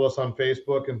 Follow us on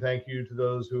Facebook, and thank you to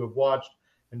those who have watched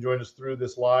and joined us through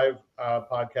this live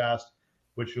podcast,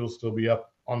 which will still be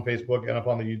up on Facebook and up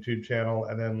on the YouTube channel,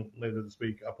 and then later this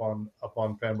week up on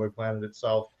Fanboy Planet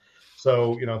itself.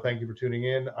 So, thank you for tuning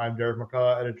in. I'm Derek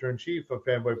McCaw, editor-in-chief of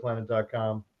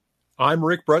fanboyplanet.com. I'm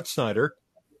Rick Brett Snyder.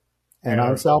 And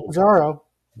I'm Sal Pizarro.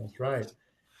 That's right.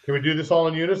 Can we do this all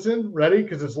in unison? Ready?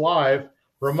 Because it's live.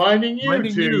 Reminding you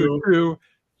to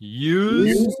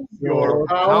use your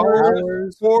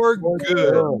powers for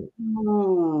good.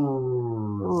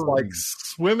 It's like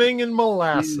swimming in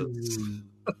molasses.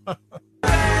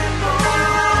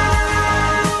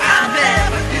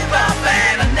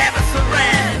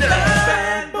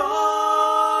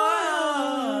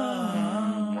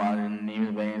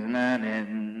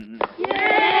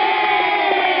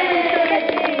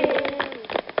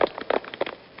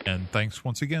 And thanks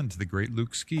once again to the great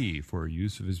Luke Ski for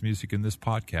use of his music in this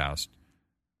podcast.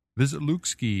 Visit Luke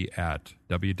Ski at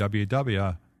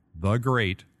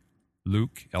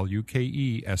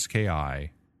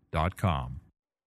www.thegreatlukeski.com.